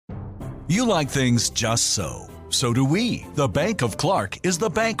You like things just so. So do we. The Bank of Clark is the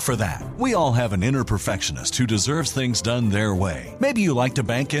bank for that. We all have an inner perfectionist who deserves things done their way. Maybe you like to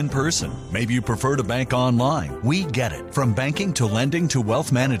bank in person. Maybe you prefer to bank online. We get it. From banking to lending to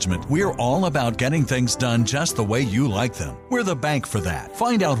wealth management, we're all about getting things done just the way you like them. We're the bank for that.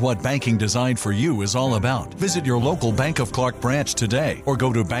 Find out what banking designed for you is all about. Visit your local Bank of Clark branch today or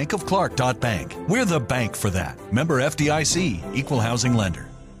go to bankofclark.bank. We're the bank for that. Member FDIC, Equal Housing Lender.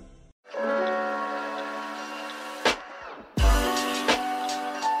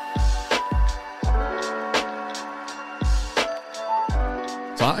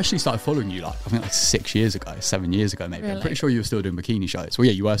 So I actually started following you I think 7 years ago maybe. Really? I'm pretty sure you were still doing bikini shows. Well,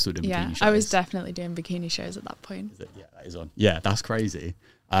 yeah, you were still doing bikini shows. I was definitely doing bikini shows at that point. Yeah, that is on. Yeah, that's crazy.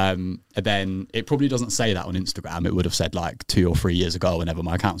 And then it probably doesn't say that on Instagram. It would have said 2 or 3 years ago whenever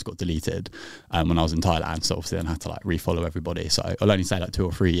my accounts got deleted when I was in Thailand. So obviously then I had to refollow everybody. So I'll only say 2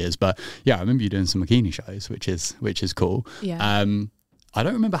 or 3 years. But yeah, I remember you doing some bikini shows, which is cool. Yeah. I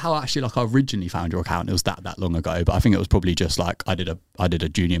don't remember how actually I originally found your account. It was that long ago, but I think it was probably just I did a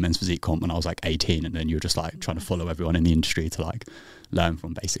junior men's physique comp when I was 18, and then you were just trying to follow everyone in the industry to learn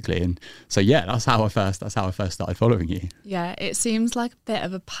from basically. And so yeah, that's how I first started following you. Yeah, it seems like a bit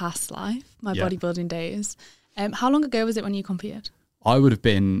of a past life, my bodybuilding days. How long ago was it when you competed? I would have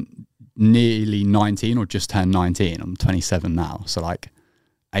been nearly 19 or just turned 19. I'm 27 now, so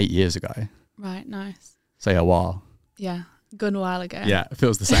 8 years ago. Right, nice. So yeah, a while. Yeah. Good while ago. Yeah, it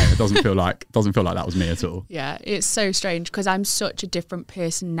feels the same. It doesn't feel like that was me at all. Yeah, it's so strange because I'm such a different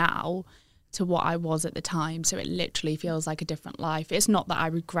person now to what I was at the time. So it literally feels like a different life. It's not that I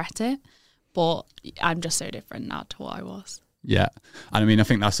regret it, but I'm just so different now to what I was. Yeah. And I mean, I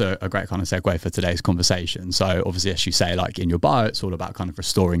think that's a great kind of segue for today's conversation. So obviously, as you say, in your bio, it's all about kind of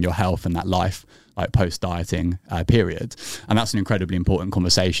restoring your health and that life, post-dieting period. And that's an incredibly important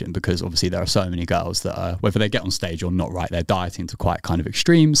conversation because obviously there are so many girls that are, whether they get on stage or not, right, they're dieting to quite kind of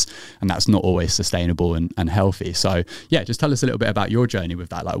extremes, and that's not always sustainable and healthy. So yeah, just tell us a little bit about your journey with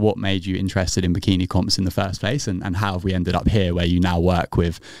that. What made you interested in bikini comps in the first place, and how have we ended up here where you now work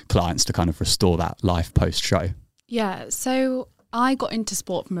with clients to kind of restore that life post-show? Yeah, so I got into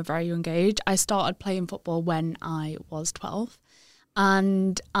sport from a very young age. I started playing football when I was 12.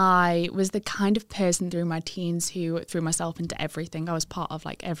 And I was the kind of person through my teens who threw myself into everything. I was part of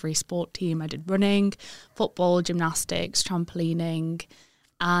every sport team. I did running, football, gymnastics, trampolining.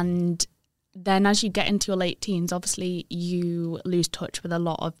 And then as you get into your late teens, obviously you lose touch with a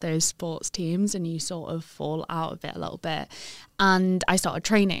lot of those sports teams and you sort of fall out of it a little bit. And I started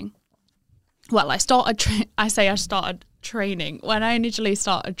training. Well, I started training. When I initially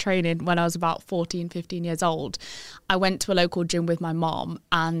started training when I was about 14, 15 years old, I went to a local gym with my mom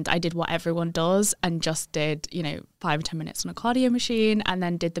and I did what everyone does and just did, 5 or 10 minutes on a cardio machine and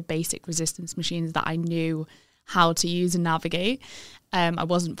then did the basic resistance machines that I knew how to use and navigate. I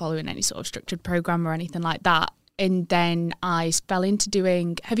wasn't following any sort of structured program or anything like that. And then I fell into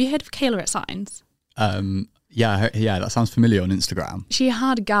doing, have you heard of Kayla at Science? Yeah, that sounds familiar on Instagram. She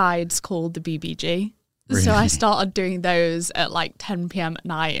had guides called the BBG. Really? So I started doing those at 10 p.m. at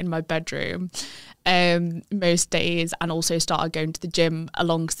night in my bedroom most days, and also started going to the gym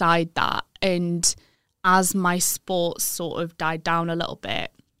alongside that. And as my sports sort of died down a little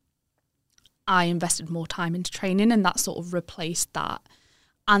bit, I invested more time into training and that sort of replaced that.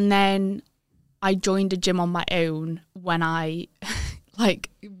 And then I joined a gym on my own when I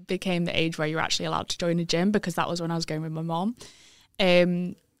became the age where you're actually allowed to join a gym, because that was when I was going with my mom.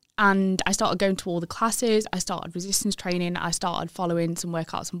 And I started going to all the classes. I started resistance training. I started following some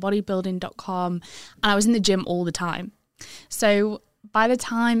workouts on bodybuilding.com, and I was in the gym all the time. So by the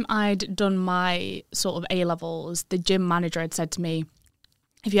time I'd done my sort of A-levels, the gym manager had said to me,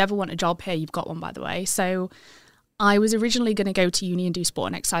 if you ever want a job here, you've got one, by the way. So I was originally going to go to uni and do sport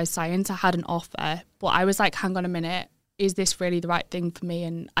and exercise science. I had an offer, but I was like, hang on a minute, is this really the right thing for me?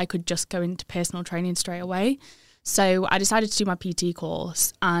 And I could just go into personal training straight away. So I decided to do my PT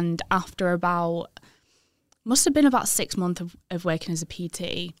course. And after must have been about 6 months of working as a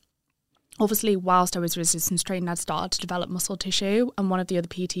PT, obviously whilst I was resistance training, I'd started to develop muscle tissue. And one of the other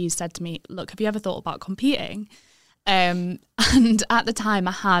PTs said to me, look, have you ever thought about competing? And at the time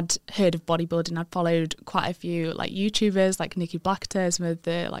I had heard of bodybuilding. I'd followed quite a few YouTubers like Nikki Blackter, some of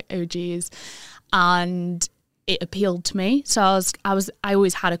the OGs, and it appealed to me. So I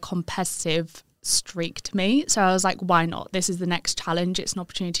always had a competitive streak to me. So I was like, why not? This is the next challenge. It's an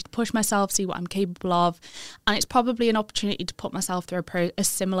opportunity to push myself, see what I'm capable of. And it's probably an opportunity to put myself through a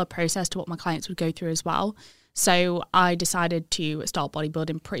similar process to what my clients would go through as well. So I decided to start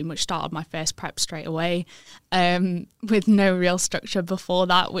bodybuilding, pretty much started my first prep straight away, with no real structure before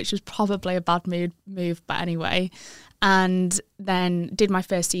that, which was probably a bad move, but anyway. And then did my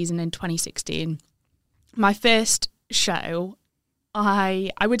first season in 2016. My first show,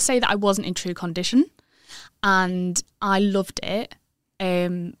 I would say that I wasn't in true condition, and I loved it,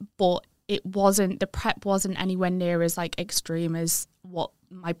 but the prep wasn't anywhere near as like extreme as what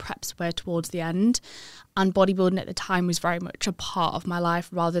my preps were towards the end. And bodybuilding at the time was very much a part of my life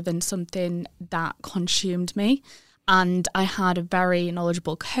rather than something that consumed me. And I had a very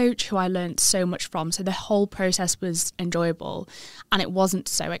knowledgeable coach who I learned so much from. So the whole process was enjoyable and it wasn't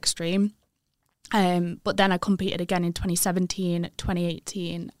so extreme. But then I competed again in 2017,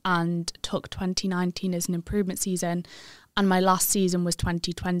 2018, and took 2019 as an improvement season. And my last season was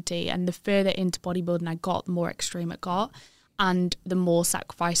 2020. And the further into bodybuilding I got, the more extreme it got. And the more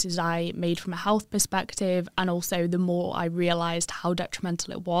sacrifices I made from a health perspective. And also the more I realised how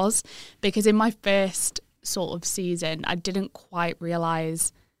detrimental it was. Because in my first sort of season, I didn't quite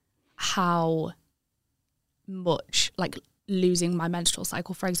realise how much, like, losing my menstrual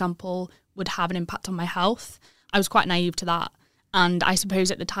cycle, for example, would have an impact on my health. I was quite naive to that. And I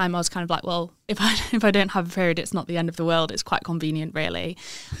suppose at the time I was kind of like, well, if I don't have a period, it's not the end of the world. It's quite convenient, really.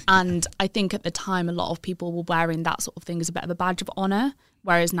 And I think at the time a lot of people were wearing that sort of thing as a bit of a badge of honour,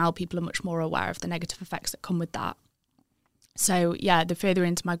 whereas now people are much more aware of the negative effects that come with that. So yeah, the further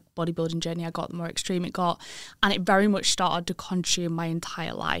into my bodybuilding journey I got, the more extreme it got. And it very much started to consume my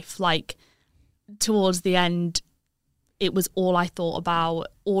entire life. Like, towards the end, it was all I thought about.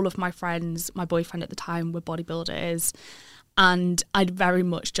 All of my friends, my boyfriend at the time, were bodybuilders. And I'd very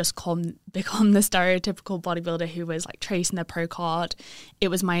much just become the stereotypical bodybuilder who was like tracing their pro card. It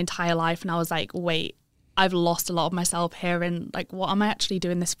was my entire life. And I was like, wait, I've lost a lot of myself here. And like, what am I actually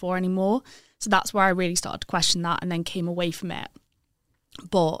doing this for anymore? So that's where I really started to question that and then came away from it.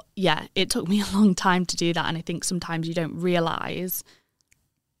 But yeah, it took me a long time to do that. And I think sometimes you don't realise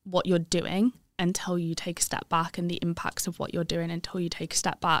what you're doing until you take a step back, and the impacts of what you're doing until you take a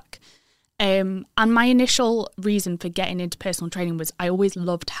step back. And my initial reason for getting into personal training was I always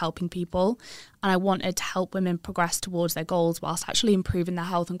loved helping people, and I wanted to help women progress towards their goals whilst actually improving their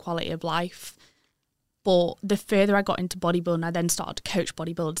health and quality of life. But the further I got into bodybuilding, I then started to coach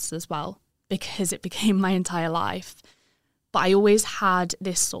bodybuilders as well, because it became my entire life. But I always had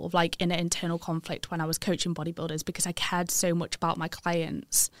this sort of like inner internal conflict when I was coaching bodybuilders, because I cared so much about my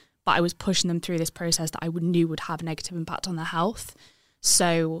clients, but I was pushing them through this process that I knew would have a negative impact on their health.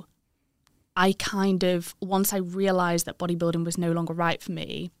 So I kind of, once I realised that bodybuilding was no longer right for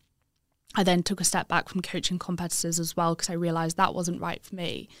me, I then took a step back from coaching competitors as well, because I realised that wasn't right for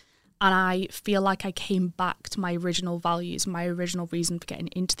me. And I feel like I came back to my original values, my original reason for getting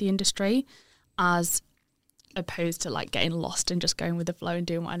into the industry, as opposed to like getting lost and just going with the flow and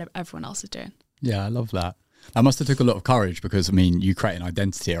doing what everyone else is doing. Yeah, I love that. That must have took a lot of courage, because, I mean, you create an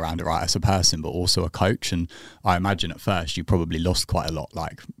identity around it, right, as a person, but also a coach. And I imagine at first you probably lost quite a lot,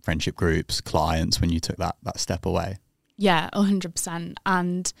 like friendship groups, clients, when you took that step away. Yeah, 100%.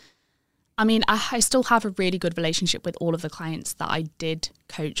 And I mean, I still have a really good relationship with all of the clients that I did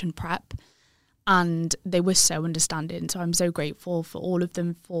coach and prep. And they were so understanding. So I'm so grateful for all of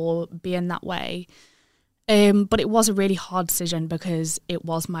them for being that way. But it was a really hard decision, because it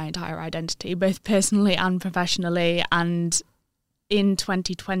was my entire identity, both personally and professionally. And in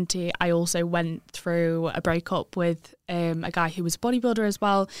 2020, I also went through a breakup with a guy who was a bodybuilder as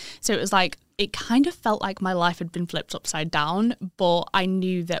well. So it was like, it kind of felt like my life had been flipped upside down. But I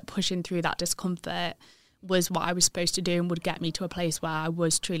knew that pushing through that discomfort was what I was supposed to do and would get me to a place where I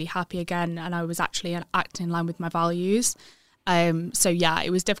was truly happy again. And I was actually acting in line with my values. So yeah, it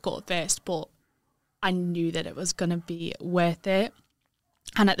was difficult at first, but I knew that it was going to be worth it.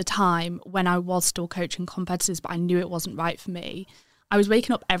 And at the time, when I was still coaching competitors, but I knew it wasn't right for me, I was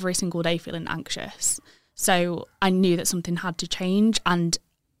waking up every single day feeling anxious. So I knew that something had to change. And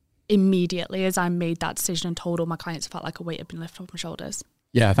immediately as I made that decision and told all my clients, it felt like a weight had been lifted off my shoulders.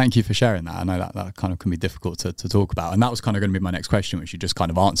 Yeah, thank you for sharing that. I know that kind of can be difficult to talk about. And that was kind of going to be my next question, which you just kind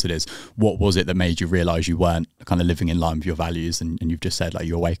of answered, is what was it that made you realise you weren't kind of living in line with your values? And you've just said like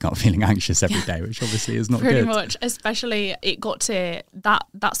you're waking up feeling anxious every day, which obviously is not Pretty good. much, especially it got to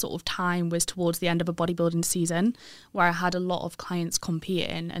that sort of time was towards the end of a bodybuilding season where I had a lot of clients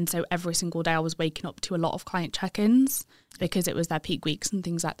competing. And so every single day I was waking up to a lot of client check-ins because it was their peak weeks and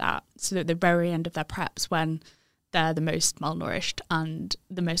things like that. So at the very end of their preps, when they're the most malnourished and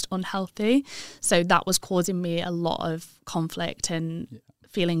the most unhealthy. So that was causing me a lot of conflict and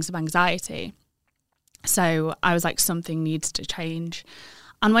feelings of anxiety. So I was like, something needs to change.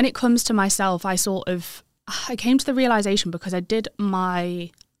 And when it comes to myself, I sort of I came to the realization because I did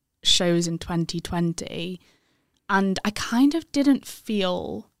my shows in 2020 and I kind of didn't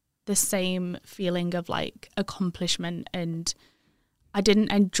feel the same feeling of like accomplishment, and I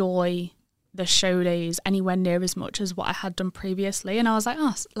didn't enjoy the show days anywhere near as much as what I had done previously. And I was like,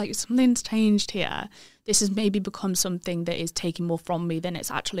 oh, like something's changed here. This has maybe become something that is taking more from me than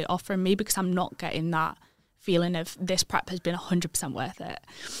it's actually offering me, because I'm not getting that feeling of this prep has been 100% worth it.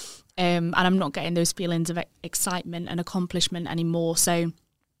 And I'm not getting those feelings of excitement and accomplishment anymore. So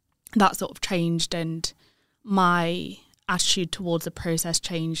that sort of changed, and my attitude towards the process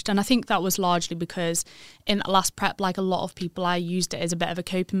changed. And I think that was largely because in that last prep, like a lot of people, I used it as a bit of a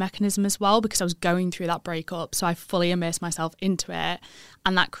coping mechanism as well, because I was going through that breakup. So I fully immersed myself into it,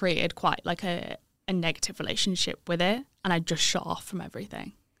 and that created quite like a negative relationship with it, and I just shut off from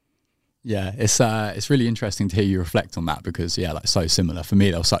everything. Yeah, it's really interesting to hear you reflect on that, because like so similar for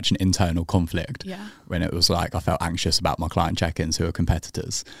me. There was such an internal conflict when it was like I felt anxious about my client check-ins who are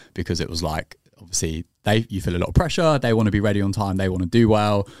competitors, because it was like, obviously you feel a lot of pressure, they want to be ready on time, they want to do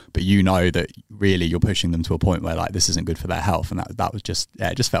well, but you know that really you're pushing them to a point where like this isn't good for their health, and that was just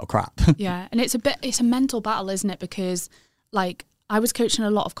it just felt crap. Yeah, and it's a mental battle, isn't it? Because like I was coaching a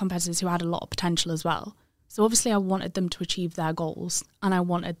lot of competitors who had a lot of potential as well. So obviously I wanted them to achieve their goals, and I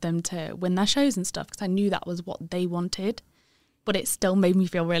wanted them to win their shows and stuff, because I knew that was what they wanted, but it still made me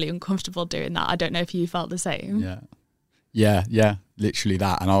feel really uncomfortable doing that. I don't know if you felt the same. Yeah, literally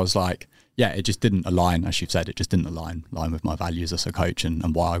that. And I was like, it just didn't align, as you've said, it just didn't align with my values as a coach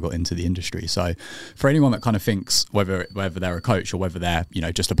and why I got into the industry. So for anyone that kind of thinks whether they're a coach or whether they're,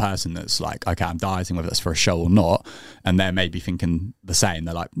 just a person that's like, okay, I'm dieting, whether that's for a show or not, and they're maybe thinking the same,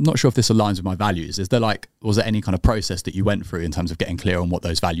 they're like, not sure if this aligns with my values. Was there any kind of process that you went through in terms of getting clear on what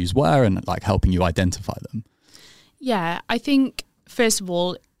those values were and like helping you identify them? Yeah, I think first of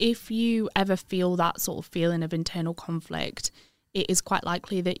all, if you ever feel that sort of feeling of internal conflict, it is quite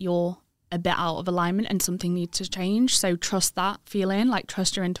likely that you're a bit out of alignment and something needs to change. So trust that feeling, like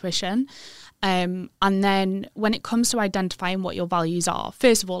trust your intuition. And then when it comes to identifying what your values are,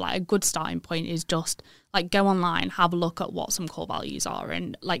 first of all, like a good starting point is just like go online, have a look at what some core values are,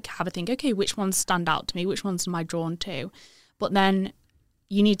 and like have a think, okay, which ones stand out to me? Which ones am I drawn to? But then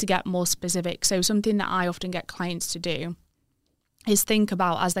you need to get more specific. So something that I often get clients to do is think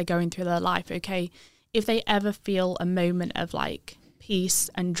about, as they're going through their life, okay, if they ever feel a moment of like peace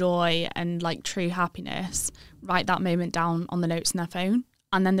and joy and like true happiness, write that moment down on the notes in their phone.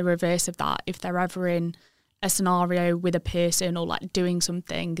 And then the reverse of that, if they're ever in a scenario with a person or like doing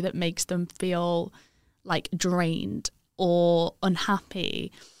something that makes them feel like drained or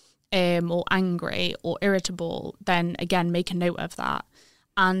unhappy or angry or irritable, then again, make a note of that.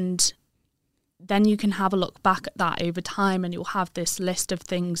 And then you can have a look back at that over time, and you'll have this list of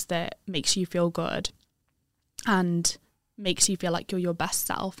things that makes you feel good and makes you feel like you're your best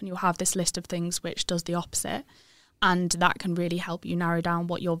self, and you'll have this list of things which does the opposite, and that can really help you narrow down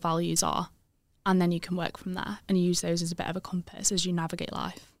what your values are, and then you can work from there and use those as a bit of a compass as you navigate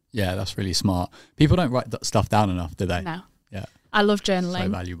life. Yeah, that's really smart. People don't write that stuff down enough, do they? No. Yeah, I love journaling. So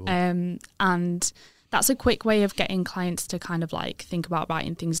valuable. And that's a quick way of getting clients to kind of like think about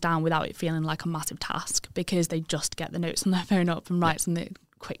writing things down without it feeling like a massive task, because they just get the notes on their phone up and write something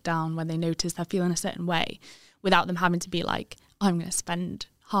quick down when they notice they're feeling a certain way, without them having to be like, I'm going to spend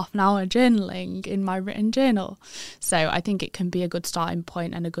half an hour journaling in my written journal. So I think it can be a good starting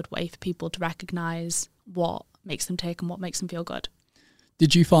point and a good way for people to recognise what makes them tick and what makes them feel good.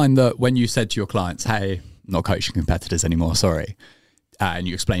 Did you find that when you said to your clients, hey, I'm not coaching competitors anymore, sorry, and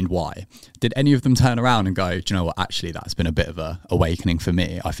you explained why, did any of them turn around and go, do you know what, actually that's been a bit of a awakening for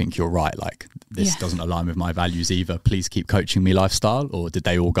me, I think you're right, like this doesn't align with my values either, please keep coaching me lifestyle? Or did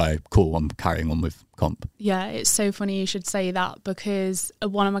they all go, cool, I'm carrying on with comp? Yeah, it's so funny you should say that, because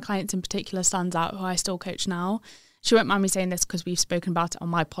one of my clients in particular stands out, who I still coach now. She won't mind me saying this because we've spoken about it on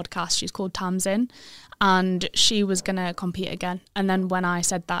my podcast. She's called Tamsin, and she was going to compete again. And then when I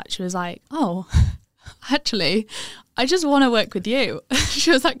said that, she was like, oh, actually, I just want to work with you.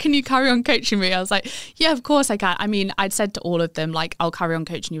 She was like, can you carry on coaching me? I was like, yeah, of course I can. I mean, I'd said to all of them, like, I'll carry on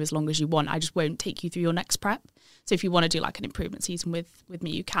coaching you as long as you want. I just won't take you through your next prep. So if you want to do like an improvement season with me,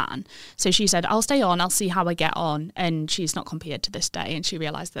 you can. So she said, I'll stay on, I'll see how I get on. And she's not competed to this day. And she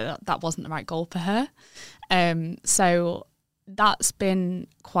realised that that wasn't the right goal for her. So that's been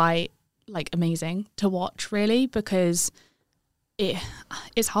quite like amazing to watch, really, because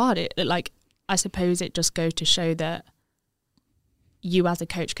it's hard. I suppose it just goes to show that you as a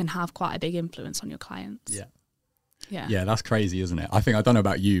coach can have quite a big influence on your clients. Yeah. Yeah, that's crazy, isn't it? I think, I don't know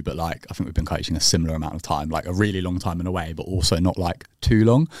about you, but like, I think we've been coaching a similar amount of time, like a really long time in a way, but also not like too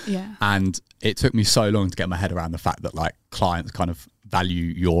long. Yeah. And it took me so long to get my head around the fact that like clients kind of value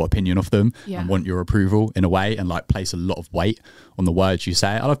your opinion of them and want your approval in a way, and like place a lot of weight on the words you say.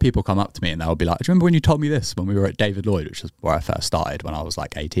 I'll have people come up to me and they'll be like, do you remember when you told me this when we were at David Lloyd, which is where I first started when I was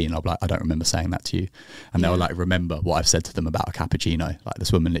like 18? I'll be like, I don't remember saying that to you. And they'll like remember what I've said to them about a cappuccino. Like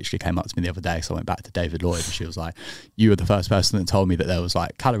this woman literally came up to me the other day, so I went back to David Lloyd and she was like, you were the first person that told me that there was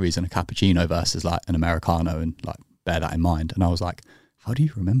like calories in a cappuccino versus like an Americano, and like bear that in mind. And I was like, how do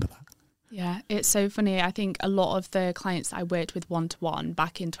you remember that? Yeah, it's so funny. I think a lot of the clients that I worked with one-to-one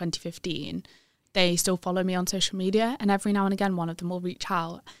back in 2015, they still follow me on social media, and every now and again one of them will reach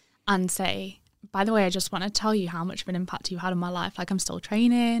out and say, by the way, I just want to tell you how much of an impact you had on my life. Like, I'm still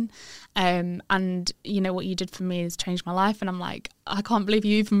training, and you know what you did for me has changed my life. And I'm like, I can't believe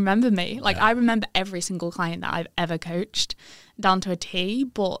you even remember me. Like, I remember every single client that I've ever coached down to a T,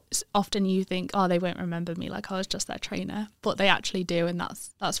 but often you think, oh, they won't remember me, like I was just their trainer, but they actually do, and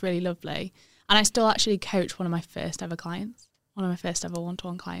that's really lovely. And I still actually coach one of my first ever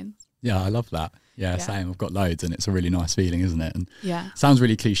one-to-one clients. Yeah, I love that. Yeah, same. I've got loads, and it's a really nice feeling, isn't it? And sounds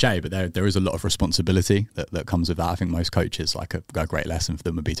really cliche, but there is a lot of responsibility that comes with that. I think most coaches, like a great lesson for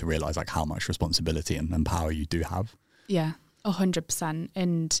them would be to realise like how much responsibility and power you do have. Yeah. 100%,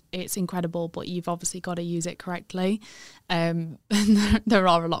 and it's incredible, but you've obviously got to use it correctly. And there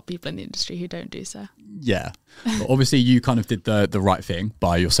are a lot of people in the industry who don't do so. Yeah, but obviously you kind of did the right thing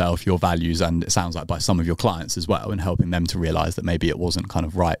by yourself, your values, and it sounds like by some of your clients as well, and helping them to realise that maybe it wasn't kind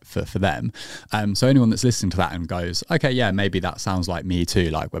of right for them. So anyone that's listening to that and goes, okay, yeah, maybe that sounds like me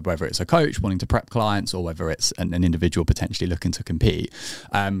too, like whether it's a coach wanting to prep clients or whether it's an individual potentially looking to compete,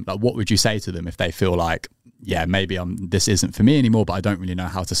 like what would you say to them if they feel like, yeah, maybe this isn't for me anymore, but I don't really know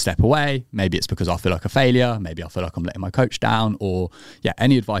how to step away. Maybe it's because I feel like a failure. Maybe I feel like I'm letting my coach down, or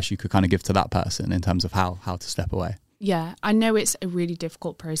any advice you could kind of give to that person in terms of how to step away. Yeah, I know it's a really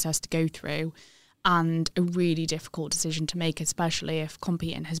difficult process to go through and a really difficult decision to make, especially if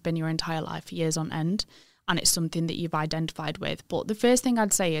competing has been your entire life for years on end and it's something that you've identified with. But the first thing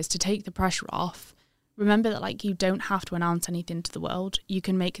I'd say is to take the pressure off. Remember that like you don't have to announce anything to the world. You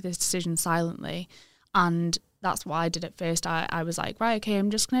can make this decision silently. And that's what I did at first. I was like, right, okay,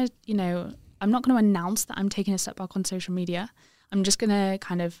 I'm just going to, I'm not going to announce that I'm taking a step back on social media. I'm just going to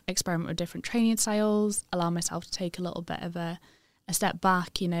kind of experiment with different training styles, allow myself to take a little bit of a step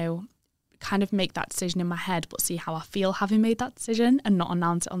back, kind of make that decision in my head, but see how I feel having made that decision and not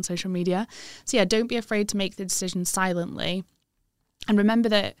announce it on social media. So yeah, don't be afraid to make the decision silently. And remember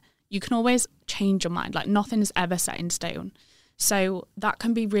that you can always change your mind. Like nothing is ever set in stone. So that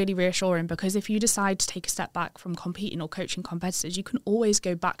can be really reassuring, because if you decide to take a step back from competing or coaching competitors, you can always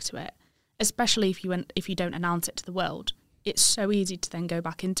go back to it, especially if you don't announce it to the world. It's so easy to then go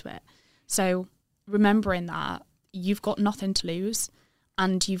back into it. So remembering that you've got nothing to lose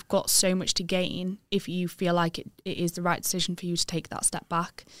and you've got so much to gain if you feel like it is the right decision for you to take that step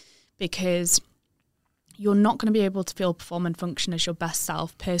back, because you're not going to be able to feel, perform and function as your best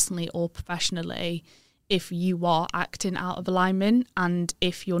self personally or professionally if you are acting out of alignment and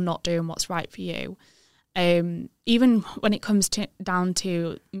if you're not doing what's right for you. Even when it comes down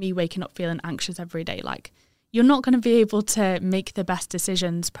to me waking up feeling anxious every day, like you're not going to be able to make the best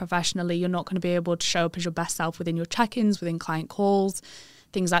decisions professionally. You're not going to be able to show up as your best self within your check-ins, within client calls,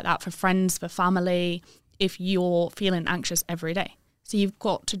 things like that, for friends, for family, if you're feeling anxious every day. So you've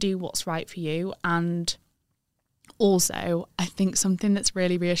got to do what's right for you. And also, I think something that's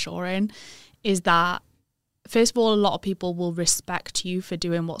really reassuring is that, first of all, a lot of people will respect you for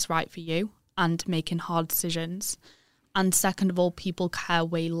doing what's right for you and making hard decisions. And second of all, people care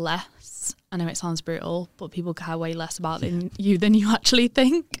way less. I know it sounds brutal, but people care way less about you than you actually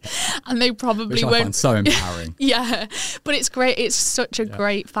think. And they probably won't. Which I find so empowering. Yeah, but it's great. It's such a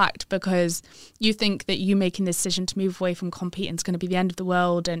great fact, because you think that you making the decision to move away from competing is going to be the end of the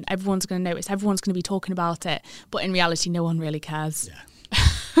world and everyone's going to notice, everyone's going to be talking about it. But in reality, no one really cares.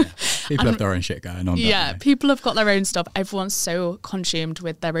 Yeah. People have their own shit going on. Yeah, people have got their own stuff. Everyone's so consumed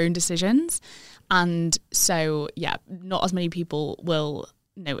with their own decisions. And so, yeah, not as many people will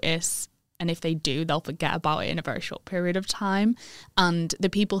notice. And if they do, they'll forget about it in a very short period of time. And the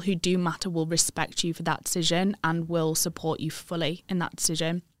people who do matter will respect you for that decision and will support you fully in that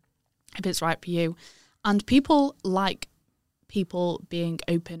decision if it's right for you. And people like people being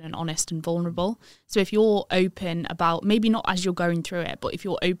open and honest and vulnerable. So if you're open about, maybe not as you're going through it, but if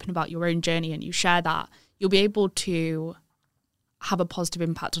you're open about your own journey and you share that, you'll be able to have a positive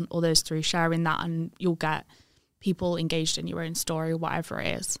impact on others through sharing that, and you'll get people engaged in your own story or whatever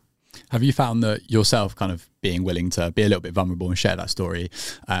it is. Have you found that yourself kind of being willing to be a little bit vulnerable and share that story?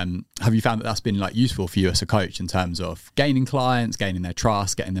 Have you found that that's been like useful for you as a coach in terms of gaining clients, gaining their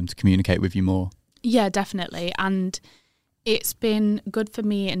trust, getting them to communicate with you more? Yeah, definitely. And it's been good for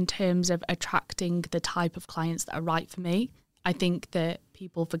me in terms of attracting the type of clients that are right for me. I think that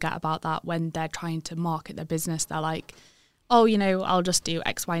people forget about that when they're trying to market their business. They're like, oh, you know, I'll just do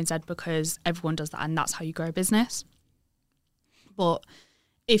X, Y, and Z because everyone does that and that's how you grow a business. But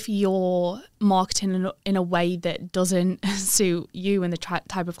if you're marketing in a way that doesn't suit you and the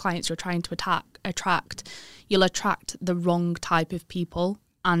type of clients you're trying to attract, you'll attract the wrong type of people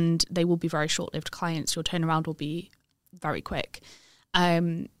and they will be very short-lived clients. Your turnaround will be very quick.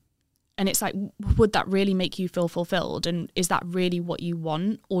 And it's like, would that really make you feel fulfilled? And is that really what you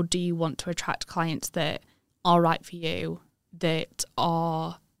want? Or do you want to attract clients that are right for you, that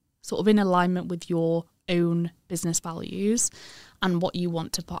are sort of in alignment with your own business values and what you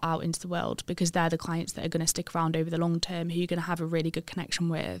want to put out into the world? Because they're the clients that are going to stick around over the long term, who you're going to have a really good connection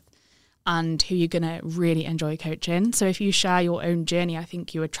with and who you're going to really enjoy coaching. So if you share your own journey, I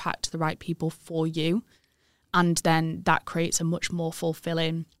think you attract the right people for you. And then that creates a much more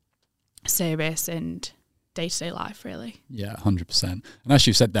fulfilling service and day-to-day life, really. Yeah, 100%. And as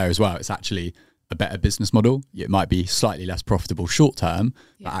you said there as well, it's actually a better business model. It might be slightly less profitable short term,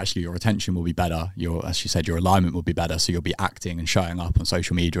 but actually your retention will be better. As you said, your alignment will be better. So you'll be acting and showing up on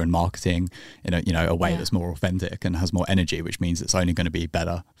social media and marketing in a way that's more authentic and has more energy, which means it's only going to be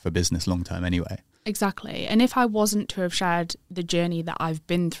better for business long term anyway. Exactly. And if I wasn't to have shared the journey that I've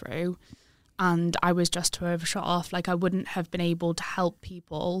been through and I was just to have shut off, like I wouldn't have been able to help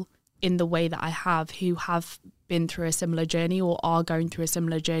people in the way that I have who have been through a similar journey or are going through a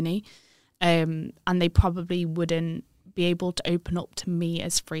similar journey. And they probably wouldn't be able to open up to me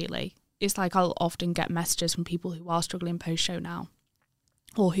as freely. It's like I'll often get messages from people who are struggling post-show now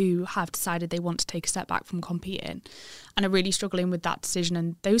or who have decided they want to take a step back from competing and are really struggling with that decision.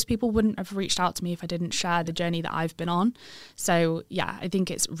 And those people wouldn't have reached out to me if I didn't share the journey that I've been on. So, yeah, I think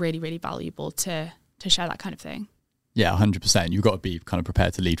it's really, really valuable to share that kind of thing. Yeah, 100%. You've got to be kind of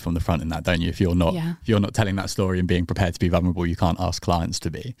prepared to lead from the front in that, don't you? If you're not telling that story and being prepared to be vulnerable, you can't ask clients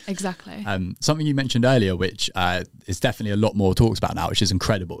to be. Exactly. Something you mentioned earlier, which is definitely a lot more talked about now, which is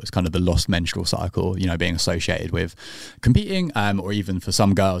incredible. It's kind of the lost menstrual cycle, being associated with competing, or even for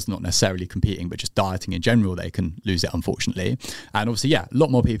some girls, not necessarily competing, but just dieting in general, they can lose it, unfortunately. And obviously, a lot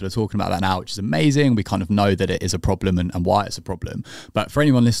more people are talking about that now, which is amazing. We kind of know that it is a problem and why it's a problem. But for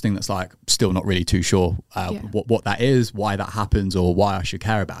anyone listening that's like still not really too sure what that is, why that happens, or why I should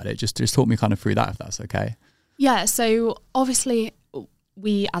care about it, just talk me kind of through that, if that's okay. Yeah, so obviously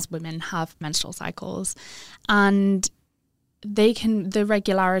we as women have menstrual cycles, and the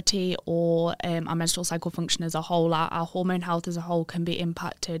regularity or our menstrual cycle function as a whole, our hormone health as a whole, can be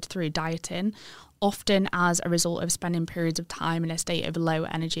impacted through dieting, often as a result of spending periods of time in a state of low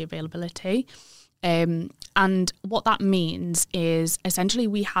energy availability. And what that means is essentially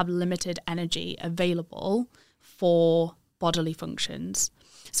we have limited energy available for bodily functions.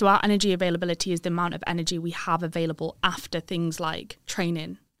 So our energy availability is the amount of energy we have available after things like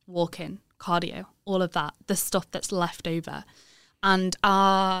training, walking, cardio, all of that, the stuff that's left over. And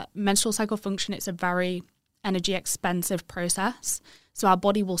our menstrual cycle function, it's a very energy expensive process. So our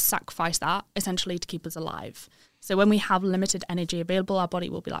body will sacrifice that essentially to keep us alive. So when we have limited energy available, our body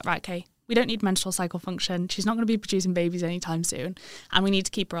will be like, right, okay, we don't need menstrual cycle function. She's not going to be producing babies anytime soon, and we need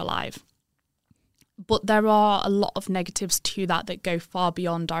to keep her alive. But there are a lot of negatives to that go far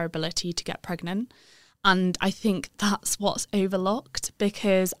beyond our ability to get pregnant. And I think that's what's overlooked,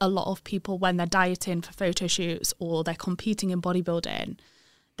 because a lot of people, when they're dieting for photo shoots or they're competing in bodybuilding,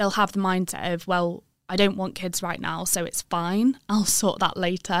 they'll have the mindset of, well, I don't want kids right now, so it's fine. I'll sort that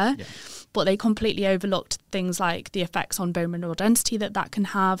later. Yeah. But they completely overlooked things like the effects on bone mineral density that can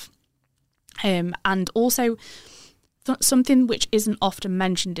have. And also something which isn't often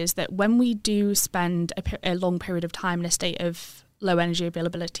mentioned is that when we do spend a long period of time in a state of low energy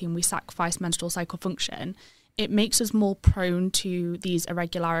availability and we sacrifice menstrual cycle function, it makes us more prone to these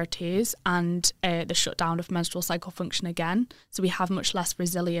irregularities and the shutdown of menstrual cycle function again. So we have much less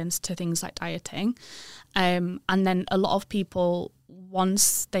resilience to things like dieting. And then a lot of people,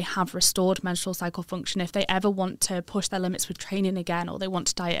 once they have restored menstrual cycle function, if they ever want to push their limits with training again or they want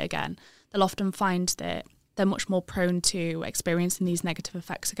to diet again, they'll often find that they're much more prone to experiencing these negative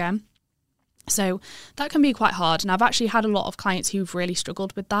effects again. So that can be quite hard. And I've actually had a lot of clients who've really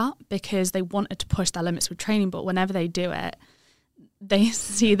struggled with that because they wanted to push their limits with training, but whenever they do it, they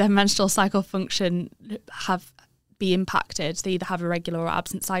see their menstrual cycle function be impacted. They either have irregular or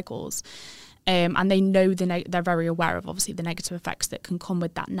absent cycles. And they know they're very aware of obviously the negative effects that can come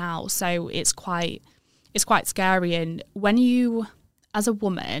with that now. So it's quite scary. And when you, as a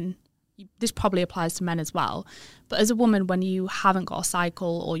woman, this probably applies to men as well, but as a woman, when you haven't got a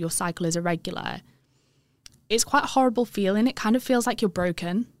cycle or your cycle is irregular, it's quite a horrible feeling. It kind of feels like you're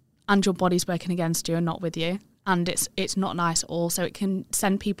broken and your body's working against you and not with you. And it's not nice at all. So it can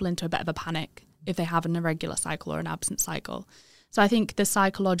send people into a bit of a panic if they have an irregular cycle or an absent cycle. So I think the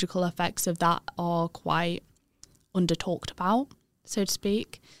psychological effects of that are quite under-talked about, so to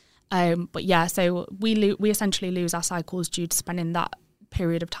speak. But yeah, so we essentially lose our cycles due to spending that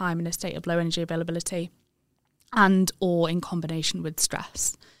period of time in a state of low energy availability and or in combination with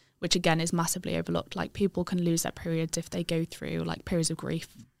stress, which again is massively overlooked. Like people can lose their periods if they go through like periods of grief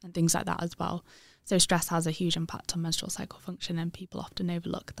and things like that as well. So stress has a huge impact on menstrual cycle function and people often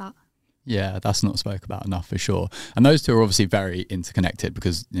overlook that. Yeah, that's not spoke about enough for sure. And those two are obviously very interconnected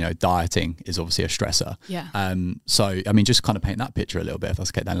because, you know, dieting is obviously a stressor. Yeah. So, I mean, just kind of paint that picture a little bit if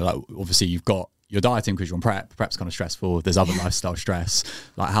that's okay, then. Like, obviously, you've got your dieting because you're on prep. Prep's kind of stressful. There's other lifestyle stress.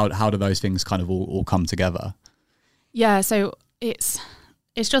 Like, how do those things kind of all come together? Yeah, so it's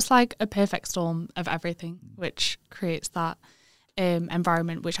just like a perfect storm of everything, which creates that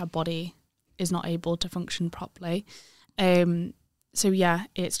environment which our body is not able to function properly. So yeah,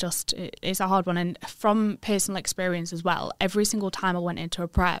 it's a hard one. And from personal experience as well, every single time I went into a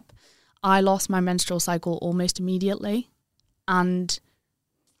prep, I lost my menstrual cycle almost immediately. And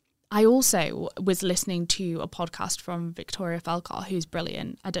I also was listening to a podcast from Victoria Felcar, who's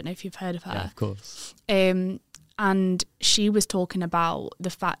brilliant. I don't know if you've heard of her. Yeah, of course. And she was talking about the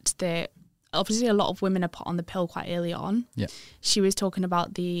fact that obviously a lot of women are put on the pill quite early on. Yeah. She was talking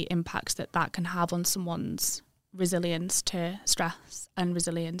about the impacts that can have on someone's resilience to stress and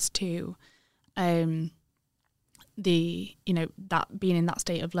resilience to that being in that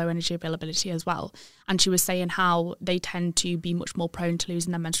state of low energy availability as well. And she was saying how they tend to be much more prone to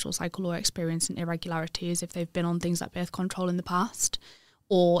losing their menstrual cycle or experiencing irregularities if they've been on things like birth control in the past,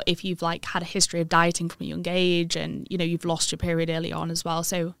 or if you've like had a history of dieting from a young age and, you know, you've lost your period early on as well.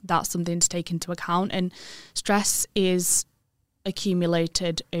 So that's something to take into account. And stress is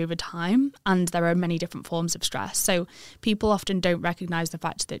accumulated over time and there are many different forms of stress. So people often don't recognise the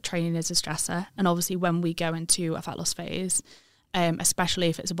fact that training is a stressor. And obviously when we go into a fat loss phase, especially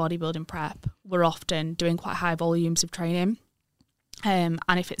if it's a bodybuilding prep, we're often doing quite high volumes of training. And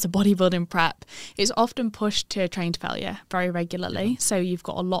if it's a bodybuilding prep, it's often pushed to train to failure very regularly. Yeah. So you've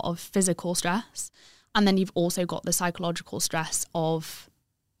got a lot of physical stress and then you've also got the psychological stress of,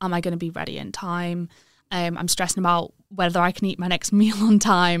 am I going to be ready in time? I'm stressing about whether I can eat my next meal on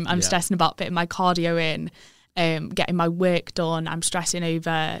time. I'm stressing about fitting my cardio in, getting my work done. I'm stressing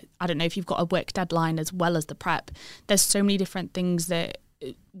over, I don't know if you've got a work deadline as well as the prep. There's so many different things that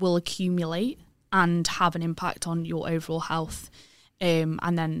will accumulate and have an impact on your overall health.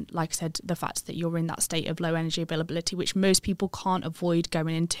 And then, like I said, the fact that you're in that state of low energy availability, which most people can't avoid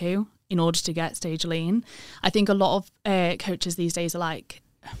going into in order to get stage lean. I think a lot of coaches these days are like,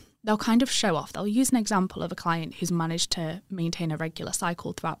 they'll kind of show off. They'll use an example of a client who's managed to maintain a regular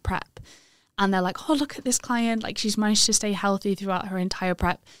cycle throughout prep. And they're like, oh, look at this client. Like she's managed to stay healthy throughout her entire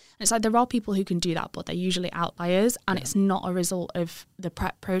prep. And it's like, there are people who can do that, but they're usually outliers. And it's not a result of the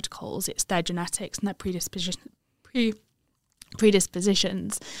prep protocols. It's their genetics and their predispositions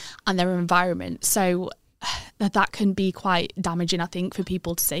and their environment. So that can be quite damaging, I think, for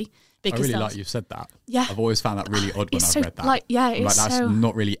people to see. Because I really like you've said that. Yeah. I've always found that really odd when I've read that. Like, yeah, it's like, that's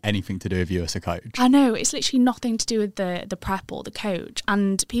not really anything to do with you as a coach. I know, it's literally nothing to do with the prep or the coach.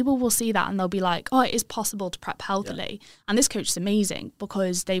 And people will see that and they'll be like, oh, it is possible to prep healthily. Yeah. And this coach is amazing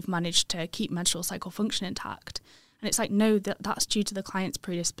because they've managed to keep menstrual cycle function intact. And it's like, no, that's due to the client's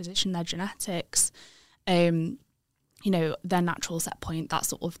predisposition, their genetics, you know, their natural set point, that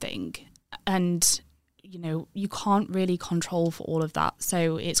sort of thing. And you know, you can't really control for all of that.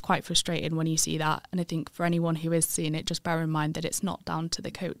 So it's quite frustrating when you see that. And I think for anyone who is seeing it, just bear in mind that it's not down to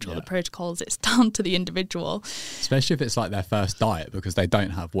the coach or the protocols, it's down to the individual. Especially if it's like their first diet, because they don't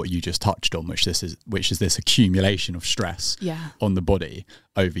have what you just touched on, which is this accumulation of stress on the body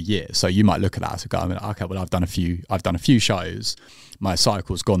over years. So you might look at that as a guy, okay, well, I've done a few shows, my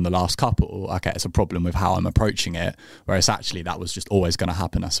cycle's gone the last couple, okay, it's a problem with how I'm approaching it, whereas actually that was just always going to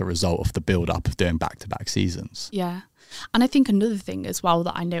happen as a result of the build up of doing back-to-back seasons. Yeah. And I think another thing as well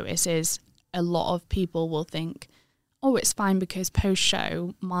that I notice is a lot of people will think, oh, it's fine because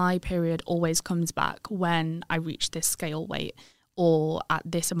post-show, my period always comes back when I reach this scale weight or at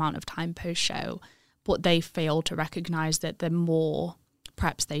this amount of time post-show, but they fail to recognise that the more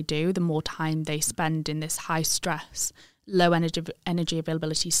preps they do, the more time they spend in this high stress, low energy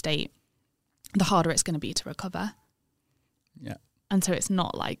availability state, the harder it's going to be to recover. Yeah. And so it's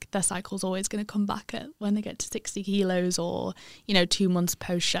not like their cycle's always going to come back at when they get to 60 kilos or, 2 months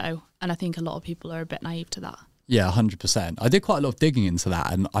post show. And I think a lot of people are a bit naive to that. Yeah, 100%. I did quite a lot of digging into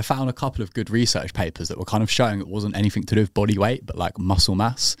that, and I found a couple of good research papers that were kind of showing it wasn't anything to do with body weight, but like muscle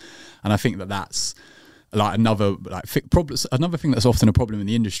mass. And I think that that's like another thing that's often a problem in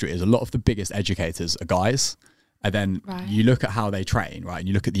the industry is a lot of the biggest educators are guys. And then you look at how they train, right? And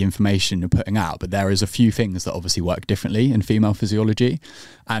you look at the information you're putting out, but there is a few things that obviously work differently in female physiology.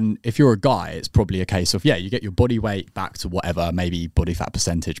 And if you're a guy, it's probably a case of, you get your body weight back to whatever, maybe body fat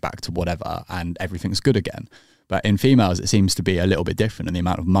percentage back to whatever, and everything's good again. But in females, it seems to be a little bit different, and the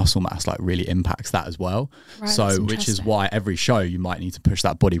amount of muscle mass like really impacts that as well. Right, so, which is why every show you might need to push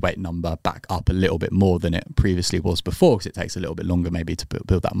that body weight number back up a little bit more than it previously was before, because it takes a little bit longer maybe to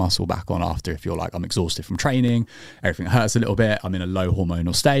build that muscle back on after. If you're like, I'm exhausted from training, everything hurts a little bit, I'm in a low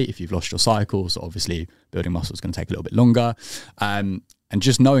hormonal state. If you've lost your cycle, so obviously building muscle is going to take a little bit longer. And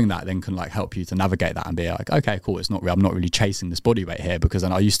just knowing that then can like help you to navigate that and be like, okay, cool, it's not real. I'm not really chasing this body weight here, because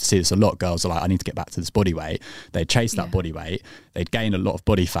then I used to see this a lot. Girls are like, I need to get back to this body weight. They'd chase that body weight. They'd gain a lot of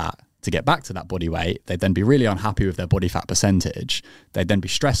body fat to get back to that body weight. They'd then be really unhappy with their body fat percentage. They'd then be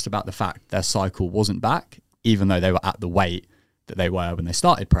stressed about the fact their cycle wasn't back, even though they were at the weight that they were when they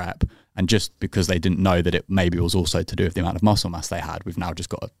started prep. And just because they didn't know that it maybe was also to do with the amount of muscle mass they had, we've now just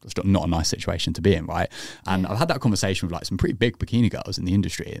got not a nice situation to be in, right? And I've had that conversation with like some pretty big bikini girls in the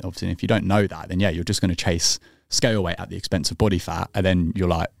industry. Obviously, if you don't know that, then you're just going to chase scale weight at the expense of body fat. And then you're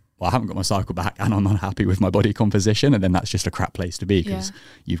like, well, I haven't got my cycle back and I'm unhappy with my body composition. And then that's just a crap place to be, because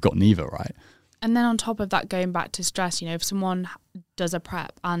you've got neither, right? And then on top of that, going back to stress, if someone does a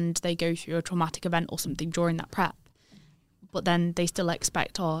prep and they go through a traumatic event or something during that prep, but then they still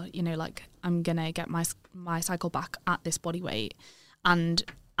expect, like, I'm going to get my cycle back at this body weight. And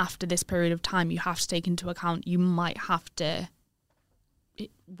after this period of time, you have to take into account you might have to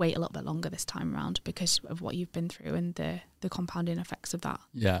wait a little bit longer this time around because of what you've been through and the compounding effects of that.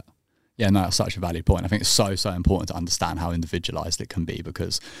 Yeah. Yeah, no, that's such a valid point. I think it's so important to understand how individualized it can be,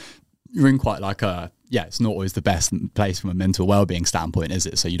 because you're in quite like it's not always the best place from a mental well-being standpoint, is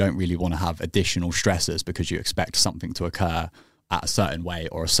it? So you don't really want to have additional stressors because you expect something to occur at a certain way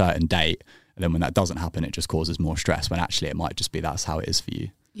or a certain date. And then when that doesn't happen, it just causes more stress, when actually it might just be that's how it is for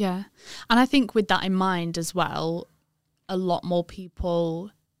you. Yeah. And I think with that in mind as well, a lot more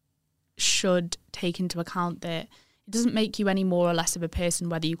people should take into account that it doesn't make you any more or less of a person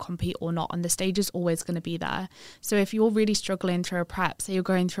whether you compete or not, and the stage is always going to be there. So if you're really struggling through a prep, say you're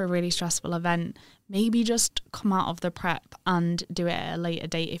going through a really stressful event, maybe just come out of the prep and do it at a later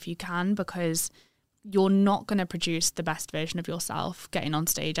date if you can, because you're not going to produce the best version of yourself getting on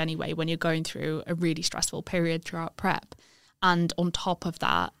stage anyway when you're going through a really stressful period throughout prep. And on top of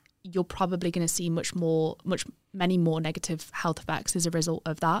that, you're probably going to see many more negative health effects as a result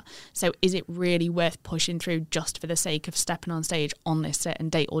of that. So is it really worth pushing through just for the sake of stepping on stage on this certain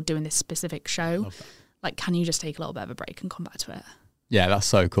date or doing this specific show? Like, can you just take a little bit of a break and come back to it? Yeah, that's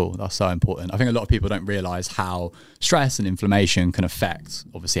so cool. That's so important. I think a lot of people don't realize how stress and inflammation can affect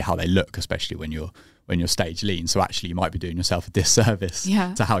obviously how they look, especially when you're stage lean. So actually you might be doing yourself a disservice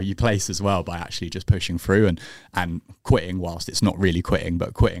to how you place as well by actually just pushing through and quitting, whilst it's not really quitting,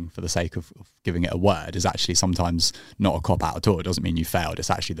 but quitting for the sake of giving it a word is actually sometimes not a cop out at all. It doesn't mean you failed. It's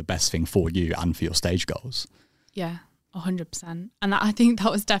actually the best thing for you and for your stage goals. Yeah, 100%. And I think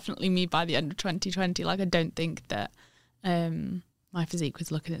that was definitely me by the end of 2020. Like, I don't think that my physique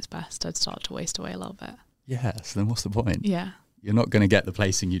was looking its best. I'd start to waste away a little bit. Yeah, so then what's the point? Yeah. You're not going to get the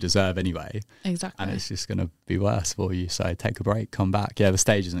placing you deserve anyway. Exactly. And it's just going to be worse for you. So take a break, come back. Yeah, the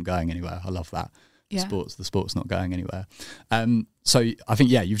stage isn't going anywhere. I love that. The sport's not going anywhere. So I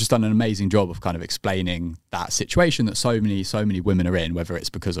think, you've just done an amazing job of kind of explaining that situation that so many women are in, whether it's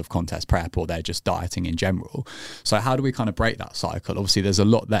because of contest prep or they're just dieting in general. So how do we kind of break that cycle? Obviously there's a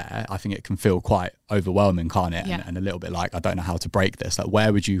lot there. I think it can feel quite overwhelming, can't it? And a little bit like, I don't know how to break this. Like,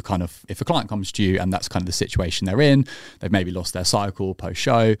 where would you kind of, if a client comes to you and that's kind of the situation they're in, they've maybe lost their cycle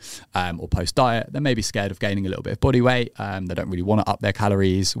post-show or post-diet, they're maybe scared of gaining a little bit of body weight, they don't really want to up their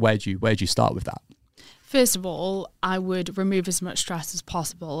calories. Where'd you start with that? First of all, I would remove as much stress as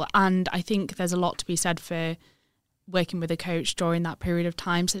possible. And I think there's a lot to be said for working with a coach during that period of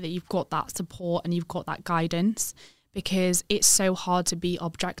time so that you've got that support and you've got that guidance, because it's so hard to be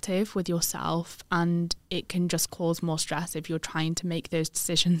objective with yourself and it can just cause more stress if you're trying to make those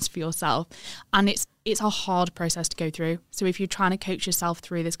decisions for yourself. And it's a hard process to go through. So if you're trying to coach yourself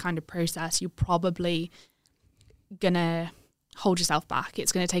through this kind of process, you're probably going to hold yourself back.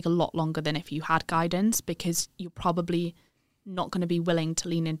 It's going to take a lot longer than if you had guidance, because you're probably not going to be willing to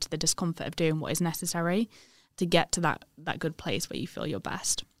lean into the discomfort of doing what is necessary to get to that good place where you feel your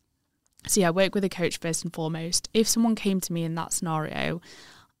best. So yeah, work with a coach first and foremost. If someone came to me in that scenario,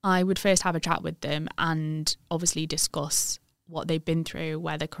 I would first have a chat with them and obviously discuss what they've been through,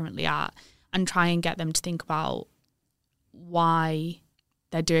 where they're currently at, and try and get them to think about why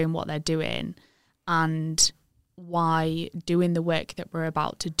they're doing what they're doing and why doing the work that we're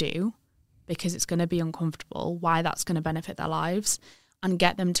about to do, because it's going to be uncomfortable, why that's going to benefit their lives, and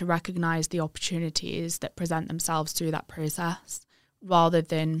get them to recognise the opportunities that present themselves through that process, rather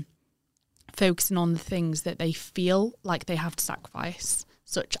than focusing on the things that they feel like they have to sacrifice,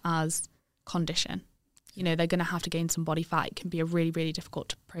 such as condition. You know, they're going to have to gain some body fat. It can be a really, really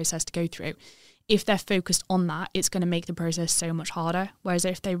difficult process to go through. If they're focused on that, it's going to make the process so much harder. Whereas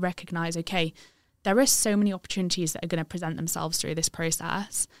if they recognise, okay, there are so many opportunities that are going to present themselves through this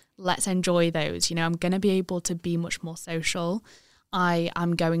process, let's enjoy those. You know, I'm going to be able to be much more social. I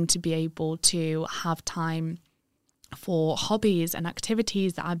am going to be able to have time for hobbies and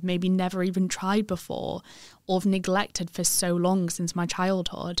activities that I've maybe never even tried before or have neglected for so long since my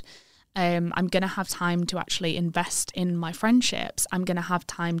childhood. I'm going to have time to actually invest in my friendships. I'm going to have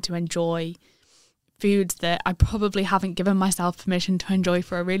time to enjoy foods that I probably haven't given myself permission to enjoy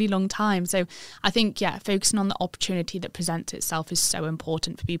for a really long time. So I think, yeah, focusing on the opportunity that presents itself is so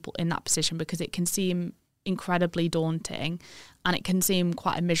important for people in that position, because it can seem incredibly daunting and it can seem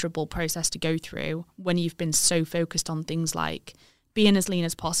quite a miserable process to go through when you've been so focused on things like being as lean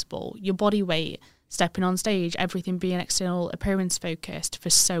as possible, your body weight, stepping on stage, everything being external appearance focused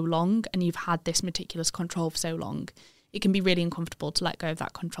for so long, and you've had this meticulous control for so long. It can be really uncomfortable to let go of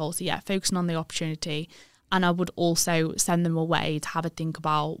that control. So yeah, focusing on the opportunity. And I would also send them away to have a think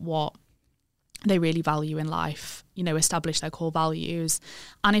about what they really value in life, you know, establish their core values.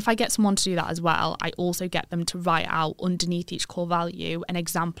 And if I get someone to do that as well, I also get them to write out underneath each core value an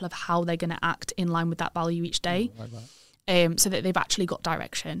example of how they're going to act in line with that value each day. Like that. So that they've actually got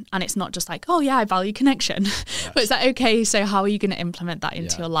direction. And it's not just like, oh yeah, I value connection. Yes. But it's like, okay, so how are you going to implement that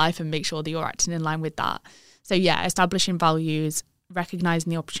into your life and make sure that you're acting in line with that? So yeah, establishing values, recognising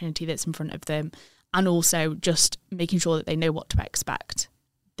the opportunity that's in front of them, and also just making sure that they know what to expect.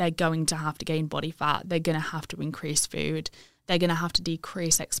 They're going to have to gain body fat. They're going to have to increase food. They're going to have to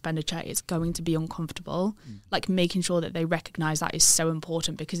decrease expenditure. It's going to be uncomfortable. Like, making sure that they recognise that is so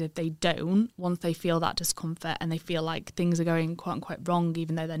important, because if they don't, once they feel that discomfort and they feel like things are going quote unquote wrong,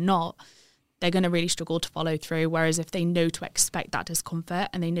 even though they're not, they're going to really struggle to follow through. Whereas if they know to expect that discomfort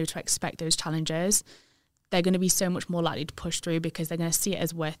and they know to expect those challenges, they're going to be so much more likely to push through, because they're going to see it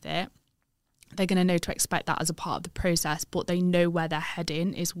as worth it. They're going to know to expect that as a part of the process, but they know where they're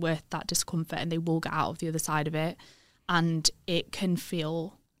heading is worth that discomfort, and they will get out of the other side of it. And it can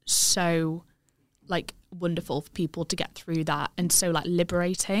feel so like wonderful for people to get through that, and so like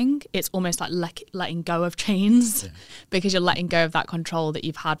liberating. It's almost like letting go of chains, because you're letting go of that control that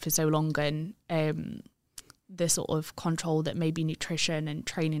you've had for so long, and the sort of control that maybe nutrition and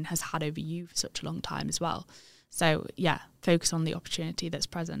training has had over you for such a long time as well. So yeah, focus on the opportunity that's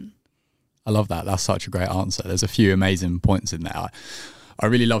present. I love that. That's such a great answer. There's a few amazing points in there. I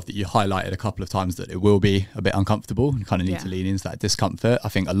really love that you highlighted a couple of times that it will be a bit uncomfortable and kind of need to lean into that discomfort. I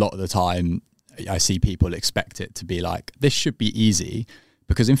think a lot of the time I see people expect it to be like, this should be easy,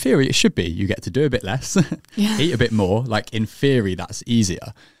 because in theory it should be. You get to do a bit less, eat a bit more. Like, in theory that's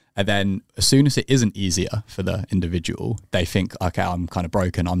easier. And then as soon as it isn't easier for the individual, they think, okay, I'm kind of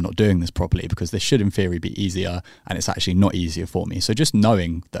broken. I'm not doing this properly, because this should in theory be easier, and it's actually not easier for me. So just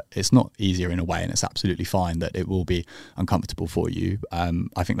knowing that it's not easier in a way, and it's absolutely fine that it will be uncomfortable for you.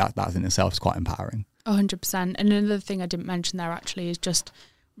 I think that in itself is quite empowering. 100%. And another thing I didn't mention there actually is just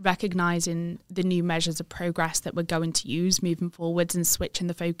recognising the new measures of progress that we're going to use moving forwards and switching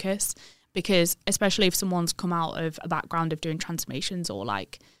the focus. Because especially if someone's come out of a background of doing transformations or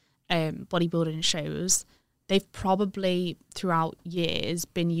like bodybuilding shows, they've probably throughout years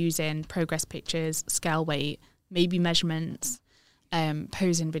been using progress pictures, scale weight, maybe measurements,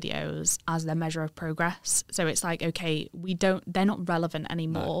 posing videos as their measure of progress. So it's like, okay, they're not relevant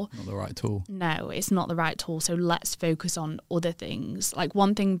anymore. No, not the right tool. No, it's not the right tool. So let's focus on other things. Like,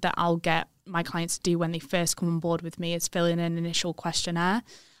 one thing that I'll get my clients to do when they first come on board with me is fill in an initial questionnaire.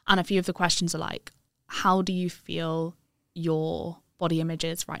 And a few of the questions are like, how do you feel your body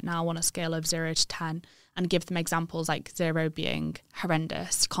images right now on a scale of 0 to 10, and give them examples, like 0 being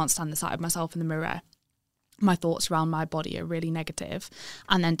horrendous, can't stand the sight of myself in the mirror, my thoughts around my body are really negative,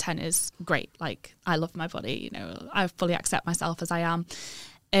 and then 10 is great, like I love my body, you know, I fully accept myself as I am.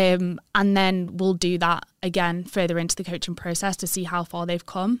 And then we'll do that again further into the coaching process to see how far they've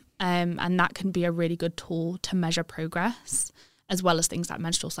come. And that can be a really good tool to measure progress, as well as things like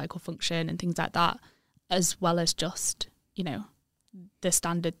menstrual cycle function and things like that, as well as just, you know, the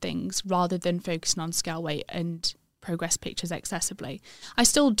standard things, rather than focusing on scale weight and progress pictures excessively. I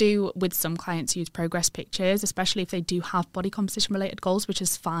still do with some clients use progress pictures, especially if they do have body composition related goals, which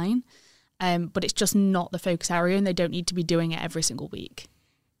is fine. But it's just not the focus area, and they don't need to be doing it every single week.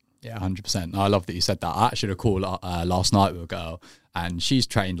 Yeah, 100%. I love that you said that. I actually had a call last night with a girl, and she's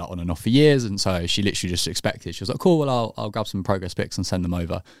trained like on and off for years, and so she literally just expected. She was like, "Cool, well, I'll grab some progress pics and send them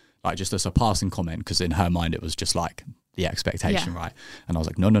over," like just as a passing comment, because in her mind it was just like the expectation, right? And I was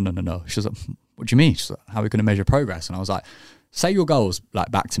like, "No." She was like, "What do you mean?" She's like, "How are we going to measure progress?" And I was like, say your goals like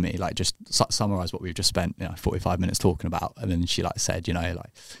back to me, like just summarize what we've just spent 45 minutes talking about. And then she like said, like,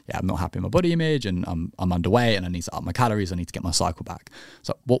 yeah, I'm not happy with my body image, and I'm underweight, and I need to up my calories, I need to get my cycle back.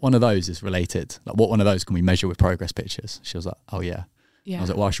 So what one of those is related? Like, what one of those can we measure with progress pictures? She was like, oh yeah. I was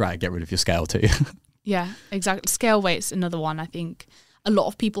like, well, I should try to get rid of your scale too. Yeah, exactly. Scale weight's another one. I think a lot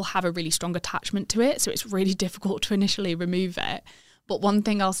of people have a really strong attachment to it, so it's really difficult to initially remove it. But one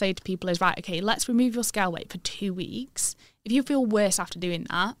thing I'll say to people is, right, okay, let's remove your scale weight for 2 weeks. If you feel worse after doing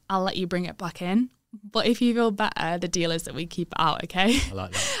that, I'll let you bring it back in. But if you feel better, the deal is that we keep it out, okay? I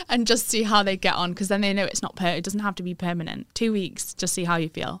like that. And just see how they get on, because then they know it's not it doesn't have to be permanent. 2 weeks, just see how you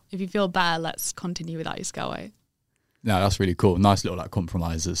feel. If you feel better, let's continue without your scale weight. No, that's really cool. Nice little like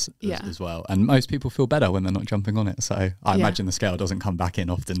compromises as well. And most people feel better when they're not jumping on it. So I imagine the scale doesn't come back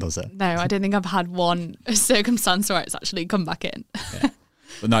in often, does it? No, I don't think I've had one circumstance where it's actually come back in. Yeah.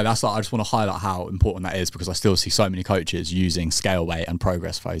 But no, that's like, I just want to highlight how important that is, because I still see so many coaches using scale weight and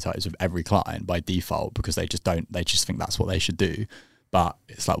progress photos of every client by default, because they just think that's what they should do. But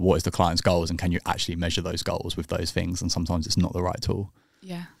it's like, what is the client's goals, and can you actually measure those goals with those things? And sometimes it's not the right tool.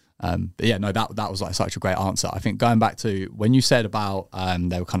 Yeah. But yeah, no, that was like such a great answer. I think going back to when you said about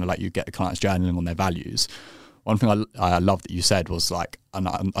they were kind of like, you get the clients journaling on their values. One thing I love that you said was like,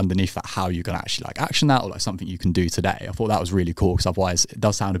 underneath that, how you're going to actually like action that, or like something you can do today. I thought that was really cool, because otherwise it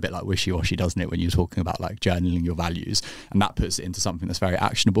does sound a bit like wishy-washy, doesn't it, when you're talking about like journaling your values, and that puts it into something that's very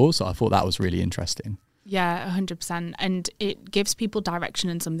actionable. So I thought that was really interesting. Yeah, 100%. And it gives people direction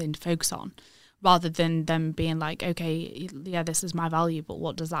and something to focus on, rather than them being like, okay, yeah, this is my value, but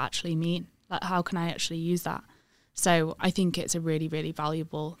what does that actually mean? Like, how can I actually use that? So I think it's a really, really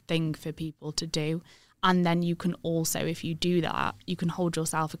valuable thing for people to do. And then you can also, if you do that, you can hold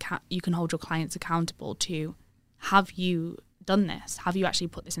you can hold your clients accountable to, have you done this? Have you actually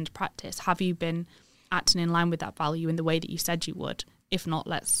put this into practice? Have you been acting in line with that value in the way that you said you would? If not,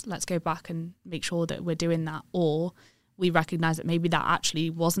 let's go back and make sure that we're doing that. Or we recognise that maybe that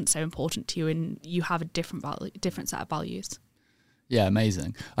actually wasn't so important to you, and you have a different set of values. Yeah,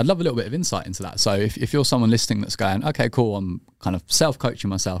 amazing. I'd love a little bit of insight into that. So if you're someone listening that's going, okay, cool, I'm kind of self-coaching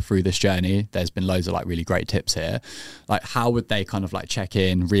myself through this journey, there's been loads of like really great tips here. Like, how would they kind of like check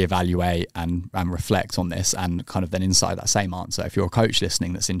in, reevaluate and reflect on this, and kind of then inside that same answer, if you're a coach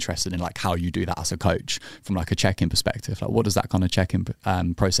listening that's interested in like how you do that as a coach from like a check-in perspective, like what does that kind of check-in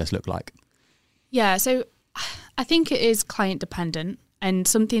process look like? Yeah, so I think it is client dependent, and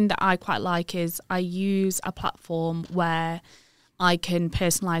something that I quite like is I use a platform where I can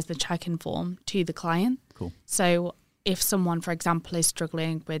personalize the check-in form to the client. Cool. So if someone, for example, is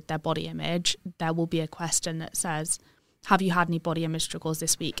struggling with their body image, there will be a question that says, have you had any body image struggles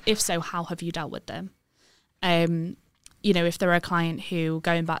this week? If so, how have you dealt with them? If they're a client who,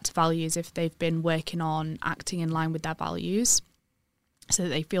 going back to values, if they've been working on acting in line with their values so that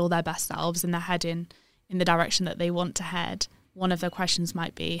they feel their best selves and they're heading in the direction that they want to head, one of their questions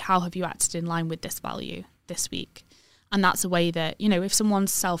might be, how have you acted in line with this value this week? And that's a way that, if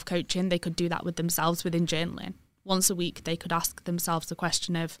someone's self-coaching, they could do that with themselves within journaling. Once a week, they could ask themselves the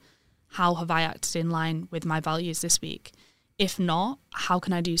question of, how have I acted in line with my values this week? If not, how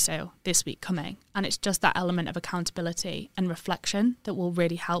can I do so this week coming? And it's just that element of accountability and reflection that will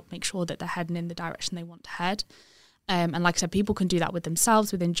really help make sure that they're heading in the direction they want to head. And like I said, people can do that with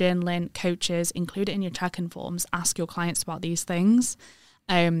themselves within journaling. Coaches, include it in your check-in forms. Ask your clients about these things.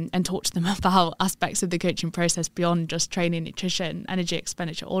 And talk to them about aspects of the coaching process beyond just training, nutrition, energy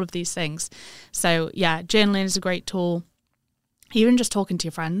expenditure, all of these things. So yeah, journaling is a great tool. Even just talking to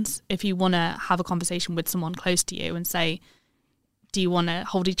your friends, if you want to have a conversation with someone close to you and say, do you want to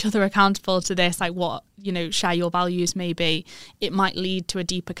hold each other accountable to this? Like what, share your values maybe. It might lead to a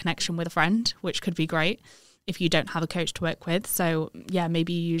deeper connection with a friend, which could be great if you don't have a coach to work with. So yeah,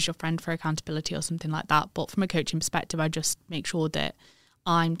 maybe you use your friend for accountability or something like that. But from a coaching perspective, I just make sure that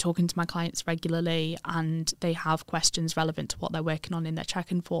I'm talking to my clients regularly and they have questions relevant to what they're working on in their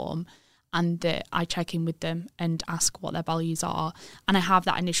check-in form, and that I check in with them and ask what their values are. And I have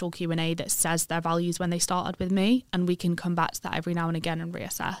that initial Q&A that says their values when they started with me, and we can come back to that every now and again and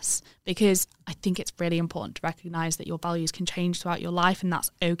reassess, because I think it's really important to recognise that your values can change throughout your life, and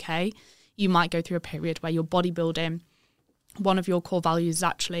that's okay. You might go through a period where you're bodybuilding, one of your core values is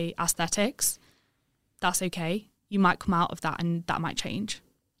actually aesthetics. That's okay. You might come out of that and that might change.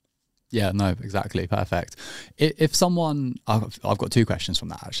 Yeah, no, exactly. Perfect. If someone, I've got two questions from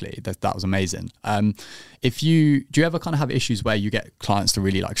that actually. That was amazing. Do you ever kind of have issues where you get clients to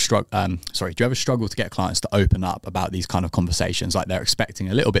really like do you ever struggle to get clients to open up about these kind of conversations? Like they're expecting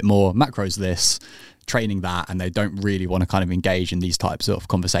a little bit more macros this, training that, and they don't really want to kind of engage in these types of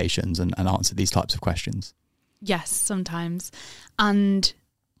conversations and answer these types of questions? Yes, sometimes. And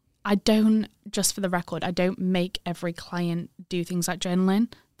I don't, just for the record, I don't make every client do things like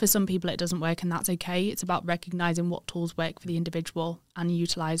journaling. For some people it doesn't work, and that's okay. It's about recognising what tools work for the individual and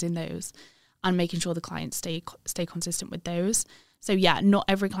utilising those and making sure the clients stay consistent with those. So yeah, not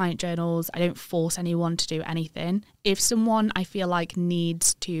every client journals. I don't force anyone to do anything. If someone I feel like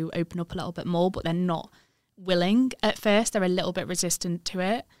needs to open up a little bit more, but they're not willing at first, they're a little bit resistant to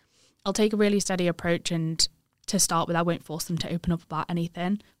it, I'll take a really steady approach, and to start with, I won't force them to open up about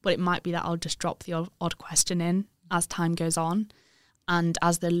anything, but it might be that I'll just drop the odd question in as time goes on. And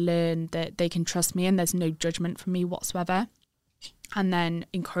as they learn that they can trust me and there's no judgment from me whatsoever, and then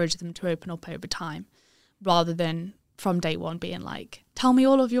encourage them to open up over time, rather than from day one being like, tell me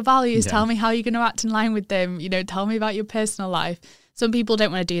all of your values, tell me how you're going to act in line with them, tell me about your personal life. Some people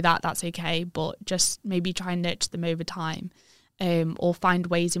don't want to do that, that's okay, but just maybe try and nurture them over time, or find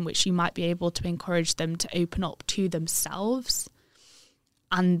ways in which you might be able to encourage them to open up to themselves,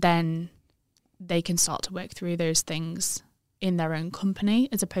 and then they can start to work through those things in their own company,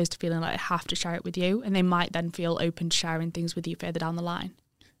 as opposed to feeling like they have to share it with you, and they might then feel open to sharing things with you further down the line.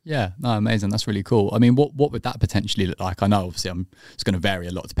 Yeah, no, amazing. That's really cool. I mean, what would that potentially look like? I know obviously it's going to vary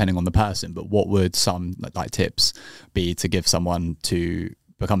a lot depending on the person, but what would some like tips be to give someone to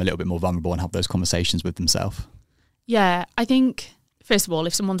become a little bit more vulnerable and have those conversations with themselves? Yeah, I think first of all,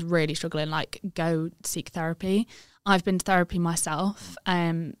 if someone's really struggling, like go seek therapy. I've been to therapy myself,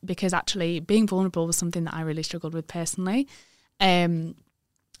 because actually being vulnerable was something that I really struggled with personally.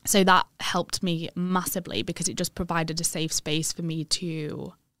 So that helped me massively, because it just provided a safe space for me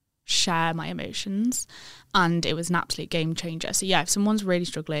to share my emotions, and it was an absolute game changer. So yeah, if someone's really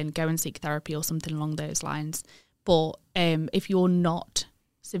struggling, go and seek therapy or something along those lines. But if you're not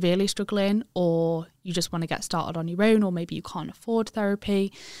severely struggling, or you just want to get started on your own, or maybe you can't afford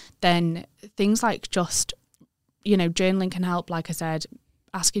therapy, then things like just, journaling can help. Like I said,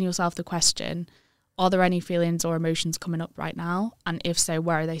 asking yourself the question, are there any feelings or emotions coming up right now? And if so,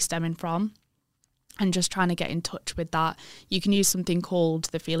 where are they stemming from? And just trying to get in touch with that. You can use something called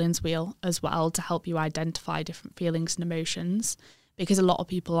the feelings wheel as well to help you identify different feelings and emotions, because a lot of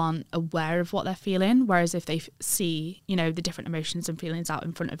people aren't aware of what they're feeling. Whereas if they see, the different emotions and feelings out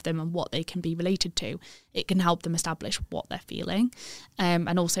in front of them and what they can be related to, it can help them establish what they're feeling.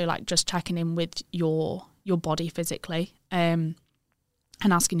 And also like just checking in with your body physically,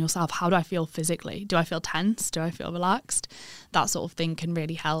 and asking yourself, how do I feel physically? Do I feel tense? Do I feel relaxed? That sort of thing can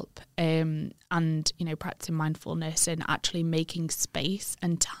really help. And, practicing mindfulness and actually making space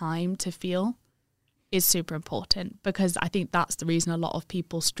and time to feel is super important, because I think that's the reason a lot of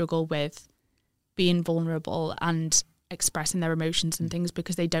people struggle with being vulnerable and expressing their emotions and things,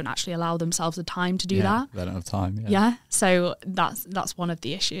 because they don't actually allow themselves the time to do that. They don't have time. Yeah. So that's one of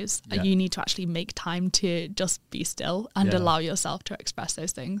the issues. Yeah. You need to actually make time to just be still and allow yourself to express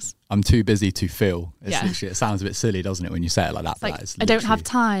those things. I'm too busy to feel. Literally, it sounds a bit silly, doesn't it, when you say it like that? Like, I don't have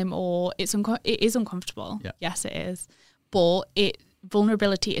time, or it is uncomfortable. Yeah. Yes, it is. But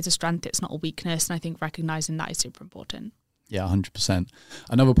vulnerability is a strength. It's not a weakness. And I think recognizing that is super important. Yeah, 100%.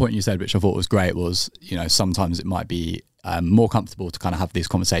 Another point you said, which I thought was great, was, sometimes it might be more comfortable to kind of have this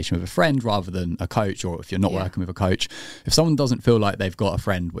conversation with a friend rather than a coach, or if you're not working with a coach. If someone doesn't feel like they've got a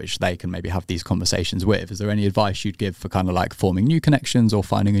friend which they can maybe have these conversations with, is there any advice you'd give for kind of like forming new connections or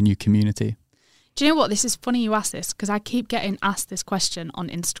finding a new community? Do you know what? This is funny you ask this, because I keep getting asked this question on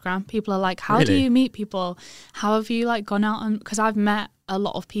Instagram. People are like, how do you meet people? How have you like gone out? Because I've met a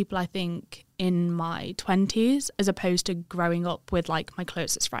lot of people, I think, in my 20s, as opposed to growing up with like my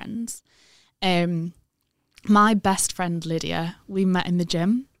closest friends. My best friend Lydia, we met in the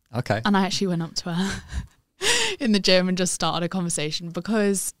gym. Okay. And I actually went up to her. in the gym and just started a conversation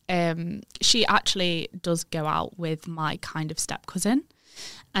because she actually does go out with my kind of step cousin,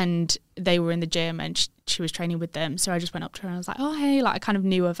 and they were in the gym and she was training with them. So I just went up to her and I was like, oh, hey, like I kind of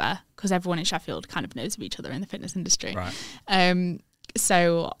knew of her because everyone in Sheffield kind of knows of each other in the fitness industry. Right.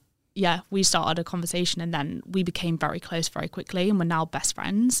 So yeah, we started a conversation and then we became very close very quickly and we're now best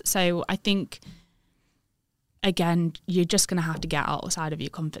friends. So I think, again, you're just going to have to get outside of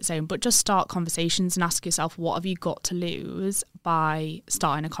your comfort zone, but just start conversations and ask yourself, what have you got to lose by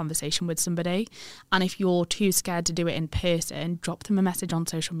starting a conversation with somebody? And if you're too scared to do it in person, drop them a message on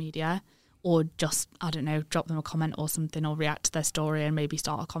social media, or just, I don't know, drop them a comment or something, or react to their story and maybe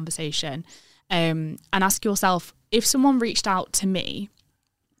start a conversation. And ask yourself, if someone reached out to me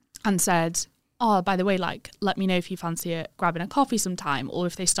and said, oh, by the way, like, let me know if you fancy it, grabbing a coffee sometime, or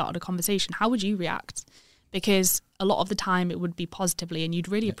if they started a conversation, how would you react? Because a lot of the time it would be positively and you'd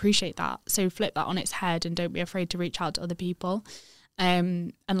really appreciate that. So flip that on its head and don't be afraid to reach out to other people.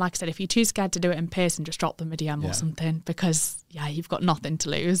 And like I said, if you're too scared to do it in person, just drop them a DM or something, because you've got nothing to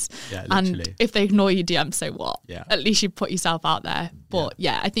lose. Yeah, literally. And if they ignore your DM, so what? Yeah. At least you put yourself out there. But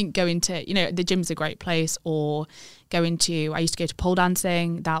I think going to, the gym's a great place, or I used to go to pole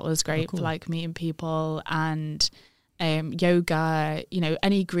dancing. That was great for like meeting people, and yoga,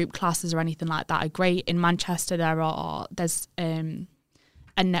 any group classes or anything like that are great. In Manchester, there's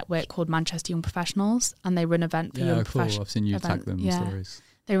a network called Manchester Young Professionals, and they run events for young professionals. I've seen you tag them in stories.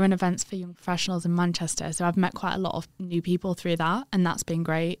 They run events for young professionals in Manchester, so I've met quite a lot of new people through that, and that's been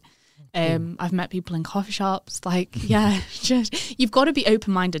great. I've met people in coffee shops, just you've got to be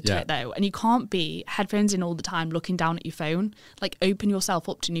open-minded to it though, and you can't be headphones in all the time looking down at your phone. Like, open yourself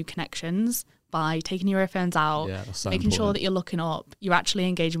up to new connections by taking your earphones out, making sure that you're looking up, you're actually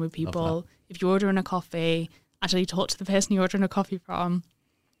engaging with people. If you're ordering a coffee, actually talk to the person you're ordering a coffee from.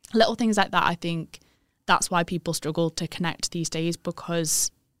 Little things like that, I think that's why people struggle to connect these days, because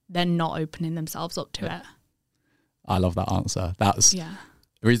they're not opening themselves up to it. I love that answer. That's the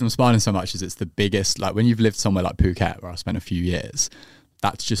reason I'm smiling so much, is it's the biggest, like when you've lived somewhere like Phuket, where I spent a few years,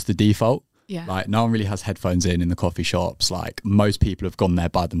 that's just the default. Yeah. Like, no one really has headphones in the coffee shops. Like, most people have gone there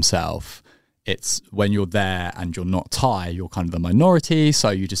by themselves. It's when you're there and you're not Thai, you're kind of the minority.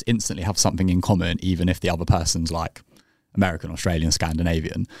 So you just instantly have something in common, even if the other person's like American, Australian,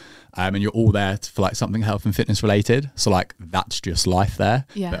 Scandinavian. And you're all there for like something health and fitness related. So like, that's just life there.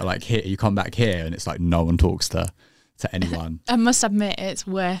 Yeah. But like, here, you come back here and it's like no one talks to anyone. I must admit, it's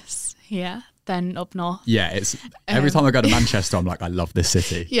worse here than up north. Yeah, it's every time I go to Manchester, I'm like, I love this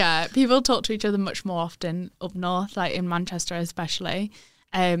city. Yeah, people talk to each other much more often up north, like in Manchester especially.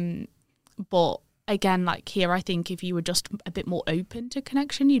 But again, like here, I think if you were just a bit more open to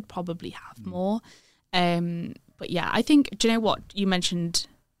connection, you'd probably have more. But yeah, I think, do you know what you mentioned,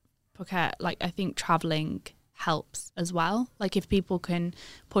 Phuket? Like, I think traveling helps as well. Like, if people can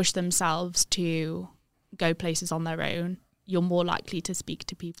push themselves to go places on their own, you're more likely to speak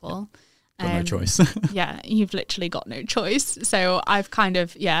to people. Got no choice. Yeah, you've literally got no choice. So I've kind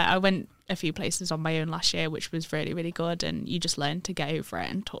of, I went a few places on my own last year, which was really, really good. And you just learn to get over it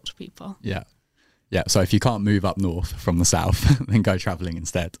and talk to people. Yeah. Yeah. So if you can't move up north from the south, then go traveling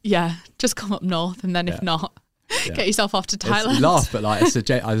instead. Yeah. Just come up north. And then if not, get yourself off to Thailand. You laugh, but like,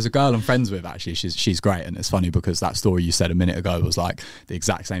 there's a girl I'm friends with, actually. She's great. And it's funny because that story you said a minute ago was like the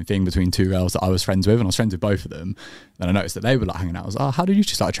exact same thing between two girls that I was friends with, and I was friends with both of them. Then I noticed that they were like hanging out. I was like, oh, how did you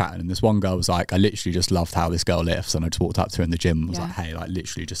just start chatting? And this one girl was like, I literally just loved how this girl lifts. And I just walked up to her in the gym and was like, hey, like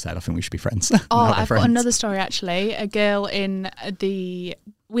literally just said, I think we should be friends. Oh, I've got another story actually. A girl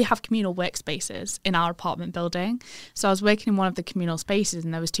we have communal workspaces in our apartment building. So I was working in one of the communal spaces,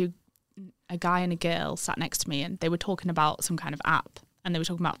 and there was a guy and a girl sat next to me, and they were talking about some kind of app, and they were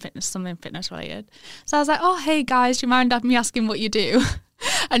talking about fitness, something fitness related. So I was like, oh, hey guys, do you mind me asking what you do?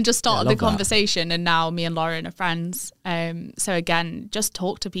 And just started the conversation. And now me and Lauren are friends. So again, just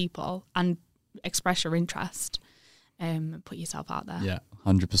talk to people and express your interest, and put yourself out there. Yeah,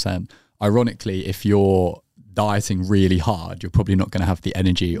 100%. Ironically, if you're dieting really hard, you're probably not going to have the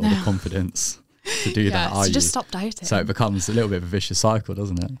energy or the confidence to do that, are you? Just stop dieting. So it becomes a little bit of a vicious cycle,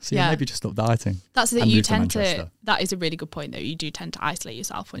 doesn't it? So maybe just stop dieting. That's that you tend to, that is a really good point though. You do tend to isolate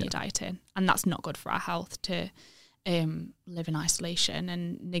yourself when you're dieting, and that's not good for our health to live in isolation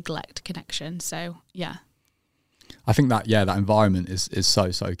and neglect connection. So yeah. I think that, that environment is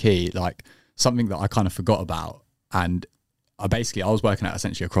so key. Like, something that I kind of forgot about, and I was working at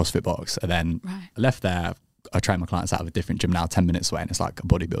essentially a CrossFit box, and then I left there. I train my clients out of a different gym now, 10 minutes away, and it's like a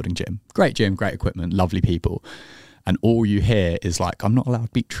bodybuilding gym. Great gym, great equipment, lovely people. And all you hear is like, I'm not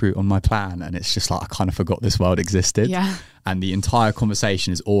allowed beetroot on my plan. And it's just like, I kind of forgot this world existed. Yeah. And the entire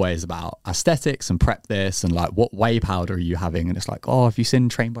conversation is always about aesthetics and prep this and like, what whey powder are you having? And it's like, oh, have you seen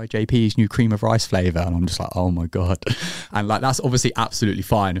Trained by JP's new cream of rice flavor? And I'm just like, oh my God. And like, that's obviously absolutely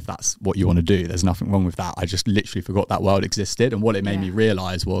fine if that's what you want to do. There's nothing wrong with that. I just literally forgot that world existed. And what it made me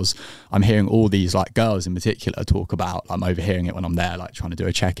realize was I'm hearing all these like girls in particular talk about, I'm overhearing it when I'm there, like trying to do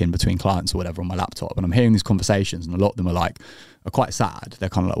a check-in between clients or whatever on my laptop. And I'm hearing these conversations and a lot of them are quite sad. They're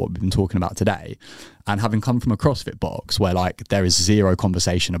kind of like what we've been talking about today. And having come from a CrossFit box where like there is zero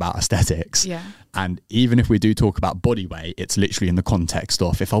conversation about aesthetics. Yeah. And even if we do talk about body weight, it's literally in the context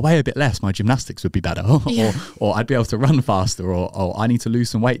of, if I weigh a bit less, my gymnastics would be better. or I'd be able to run faster, or I need to lose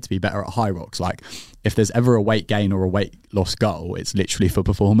some weight to be better at high rocks. Like, if there's ever a weight gain or a weight loss goal, it's literally for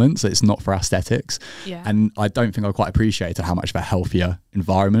performance. It's not for aesthetics. Yeah. And I don't think I quite appreciated how much of a healthier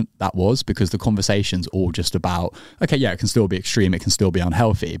environment that was, because the conversation's all just about, okay, yeah, it can still be extreme, it can still be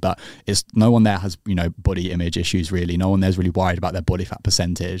unhealthy, but it's no one there has, body image issues really. No one there's really worried about their body fat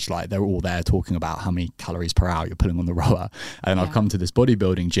percentage. Like, they're all there talking about how many calories per hour you're pulling on the rower. And I've come to this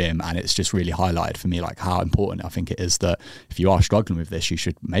bodybuilding gym and it's just really highlighted for me like how important I think it is that if you are struggling with this, you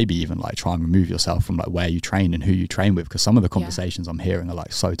should maybe even like try and remove yourself from like where you train and who you train with, because some of the conversations I'm hearing are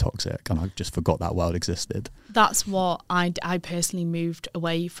like so toxic, and I just forgot that world existed. That's what I personally moved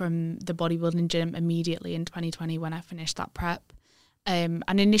away from the bodybuilding gym immediately in 2020 when I finished that prep. And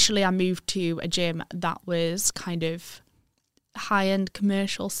initially I moved to a gym that was kind of high-end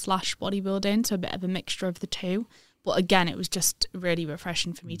commercial / bodybuilding, so a bit of a mixture of the two. But again, it was just really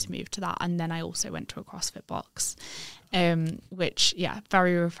refreshing for me to move to that. And then I also went to a CrossFit box, which,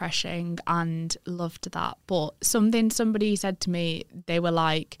 very refreshing, and loved that. But somebody said to me, they were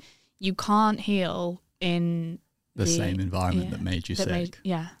like, you can't heal in the same environment that made you sick.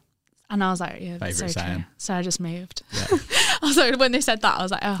 And I was like, yeah, that's so saying. True. So I just moved. Yeah. I was like, when they said that, I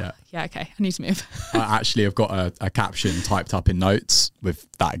was like, yeah, okay, I need to move. I actually have got a caption typed up in notes with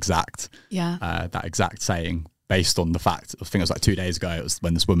that exact saying, based on the fact, I think it was like 2 days ago, it was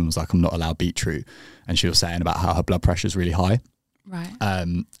when this woman was like, I'm not allowed beetroot. And she was saying about how her blood pressure is really high. Right.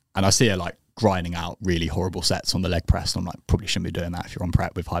 And I see her like grinding out really horrible sets on the leg press. And I'm like, probably shouldn't be doing that if you're on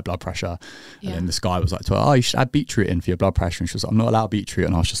prep with high blood pressure. And then this guy was like to her, oh, you should add beetroot in for your blood pressure. And she was like, I'm not allowed beetroot.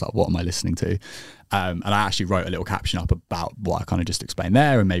 And I was just like, what am I listening to? And I actually wrote a little caption up about what I kind of just explained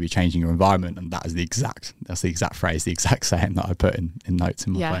there, and maybe changing your environment. And that's the exact phrase, the exact saying that I put in notes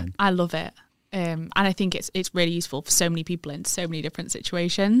in my phone. I love it. And I think it's really useful for so many people in so many different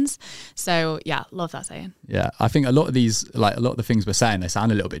situations. So love that saying. Yeah, I think a lot of these, like a lot of the things we're saying, they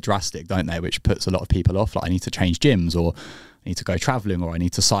sound a little bit drastic, don't they? Which puts a lot of people off. Like, I need to change gyms, or I need to go traveling, or I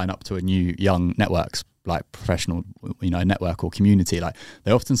need to sign up to a new young networks, like professional, network or community. Like,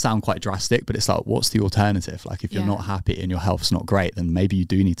 they often sound quite drastic, but it's like, what's the alternative? Like, if you're not happy and your health's not great, then maybe you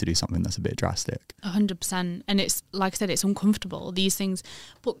do need to do something that's a bit drastic. 100%. And it's, like I said, it's uncomfortable, these things,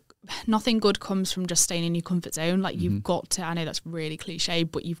 but nothing good comes from just staying in your comfort zone. Like, you've got to, I know that's really cliche,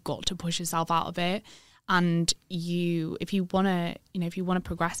 but you've got to push yourself out of it. And if you want to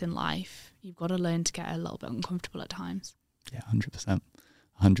progress in life, you've got to learn to get a little bit uncomfortable at times. Yeah,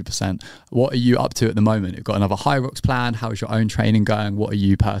 100%. What are you up to at the moment? You've got another High Rocks planned. How's your own training going? What are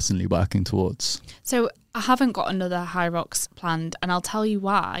you personally working towards? So I haven't got another High Rocks planned, and I'll tell you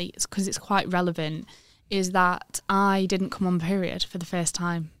why. It's because it's quite relevant. Is that I didn't come on period for the first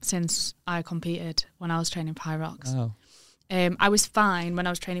time since I competed when I was training for High Rocks. Oh. I was fine when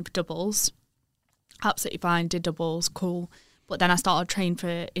I was training for doubles. Absolutely fine, did doubles, cool. But then I started training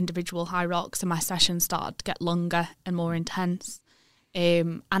for individual High Rocks, and my sessions started to get longer and more intense.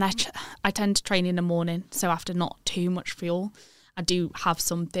 And I tend to train in the morning, so after not too much fuel, I do have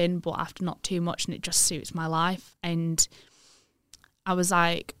something, but after not too much, and it just suits my life. And I was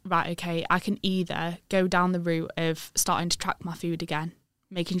like, right, okay, I can either go down the route of starting to track my food again,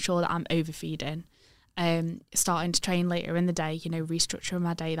 making sure that I'm overfeeding, starting to train later in the day, restructuring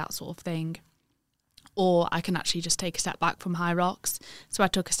my day, that sort of thing. Or I can actually just take a step back from High Rocks. So I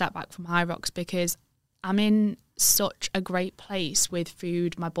took a step back from High Rocks because I'm in such a great place with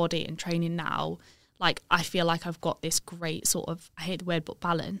food, my body, and training now. Like, I feel like I've got this great sort of, I hate the word, but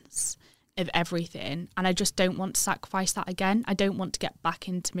balance of everything. And I just don't want to sacrifice that again. I don't want to get back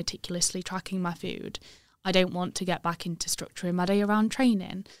into meticulously tracking my food. I don't want to get back into structuring my day around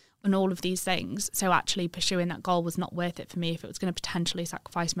training and all of these things. So actually pursuing that goal was not worth it for me if it was going to potentially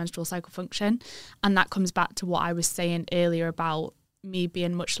sacrifice menstrual cycle function. And that comes back to what I was saying earlier about me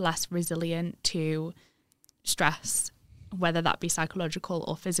being much less resilient to stress, whether that be psychological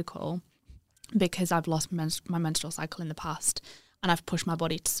or physical, because I've lost my menstrual cycle in the past and I've pushed my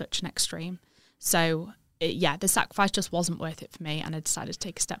body to such an extreme. So the sacrifice just wasn't worth it for me, and I decided to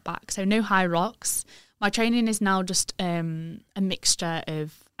take a step back. So no High Rocks, My training is now just a mixture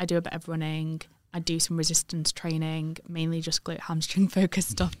of, I do a bit of running, I do some resistance training, mainly just glute hamstring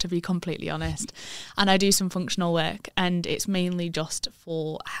focused stuff, to be completely honest. And I do some functional work, and it's mainly just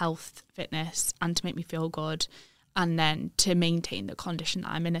for health, fitness, and to make me feel good. And then to maintain the condition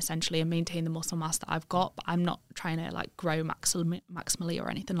that I'm in, essentially, and maintain the muscle mass that I've got. But I'm not trying to like grow maximally or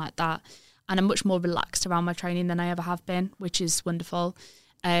anything like that. And I'm much more relaxed around my training than I ever have been, which is wonderful.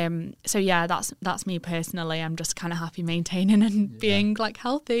 So yeah, that's me personally. I'm just kind of happy maintaining and being like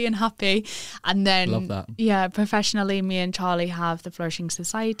healthy and happy. And then Love that. Yeah, professionally, me and Charlie have the Flourishing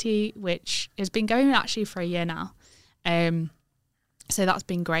Society, which has been going actually for a year now. So that's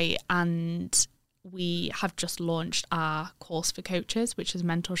been great. And we have just launched our course for coaches, which is a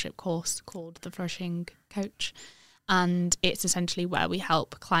mentorship course called the Flourishing Coach. And it's essentially where we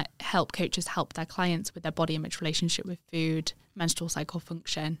help coaches help their clients with their body image, relationship with food, menstrual cycle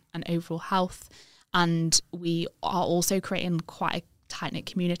function, and overall health. And we are also creating quite a tight-knit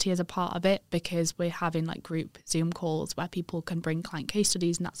community as a part of it, because we're having like group Zoom calls where people can bring client case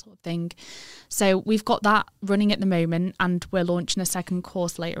studies and that sort of thing. So we've got that running at the moment, and we're launching a second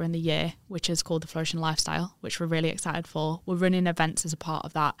course later in the year, which is called the Flourishing Lifestyle, which we're really excited for. We're running events as a part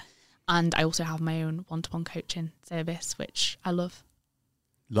of that. And I also have my own one-to-one coaching service, which I love.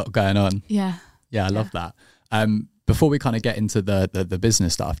 A lot going on. Yeah. Yeah, I love that. Before we kind of get into the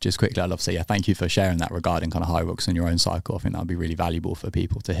business stuff, just quickly, I'd love to say, thank you for sharing that regarding kind of high rocks in your own cycle. I think that would be really valuable for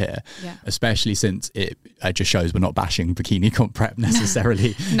people to hear, especially since it just shows we're not bashing bikini comp prep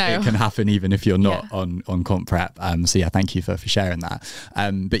necessarily. No. It can happen even if you're not on comp prep. So yeah, thank you for sharing that.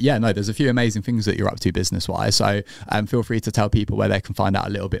 But yeah, no, there's a few amazing things that you're up to business-wise. So feel free to tell people where they can find out a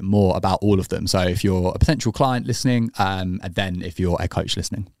little bit more about all of them. So if you're a potential client listening, and then if you're a coach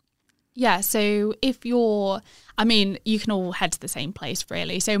listening. Yeah, so you can all head to the same place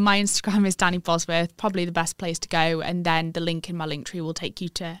really. So my Instagram is Danny Bosworth, probably the best place to go. And then the link in my link tree will take you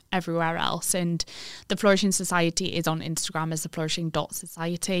to everywhere else. And the Flourishing Society is on Instagram as the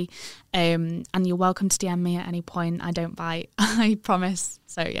flourishing.society. And you're welcome to DM me at any point. I don't bite, I promise.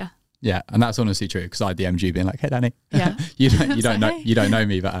 So yeah. Yeah, and that's honestly true, because I DM'd you being like, "Hey, Danny, yeah. you don't know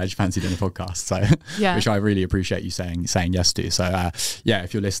me, but I just fancy doing a podcast." So, which I really appreciate you saying yes to. So,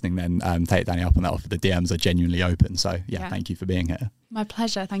 if you're listening, then take Danny up on that offer. The DMs are genuinely open. So, thank you for being here. My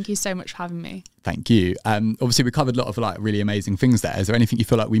pleasure. Thank you so much for having me. Thank you. Obviously, we covered a lot of like really amazing things there. Is there anything you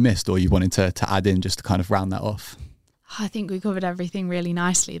feel like we missed, or you wanted to add in just to kind of round that off? I think we covered everything really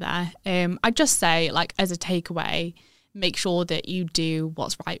nicely there. I'd just say, like, as a takeaway, make sure that you do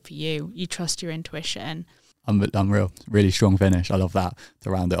what's right for you. You trust your intuition. Unreal. Really strong finish. I love that to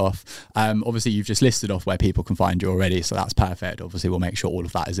round it off. Obviously, you've just listed off where people can find you already, so that's perfect. Obviously, we'll make sure all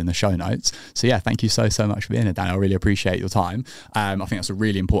of that is in the show notes. So yeah, thank you so much for being here, Dan. I really appreciate your time. I think that's a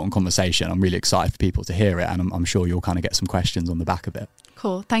really important conversation. I'm really excited for people to hear it, and I'm sure you'll kind of get some questions on the back of it.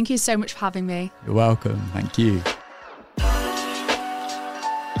 Cool. Thank you so much for having me. You're welcome. Thank you.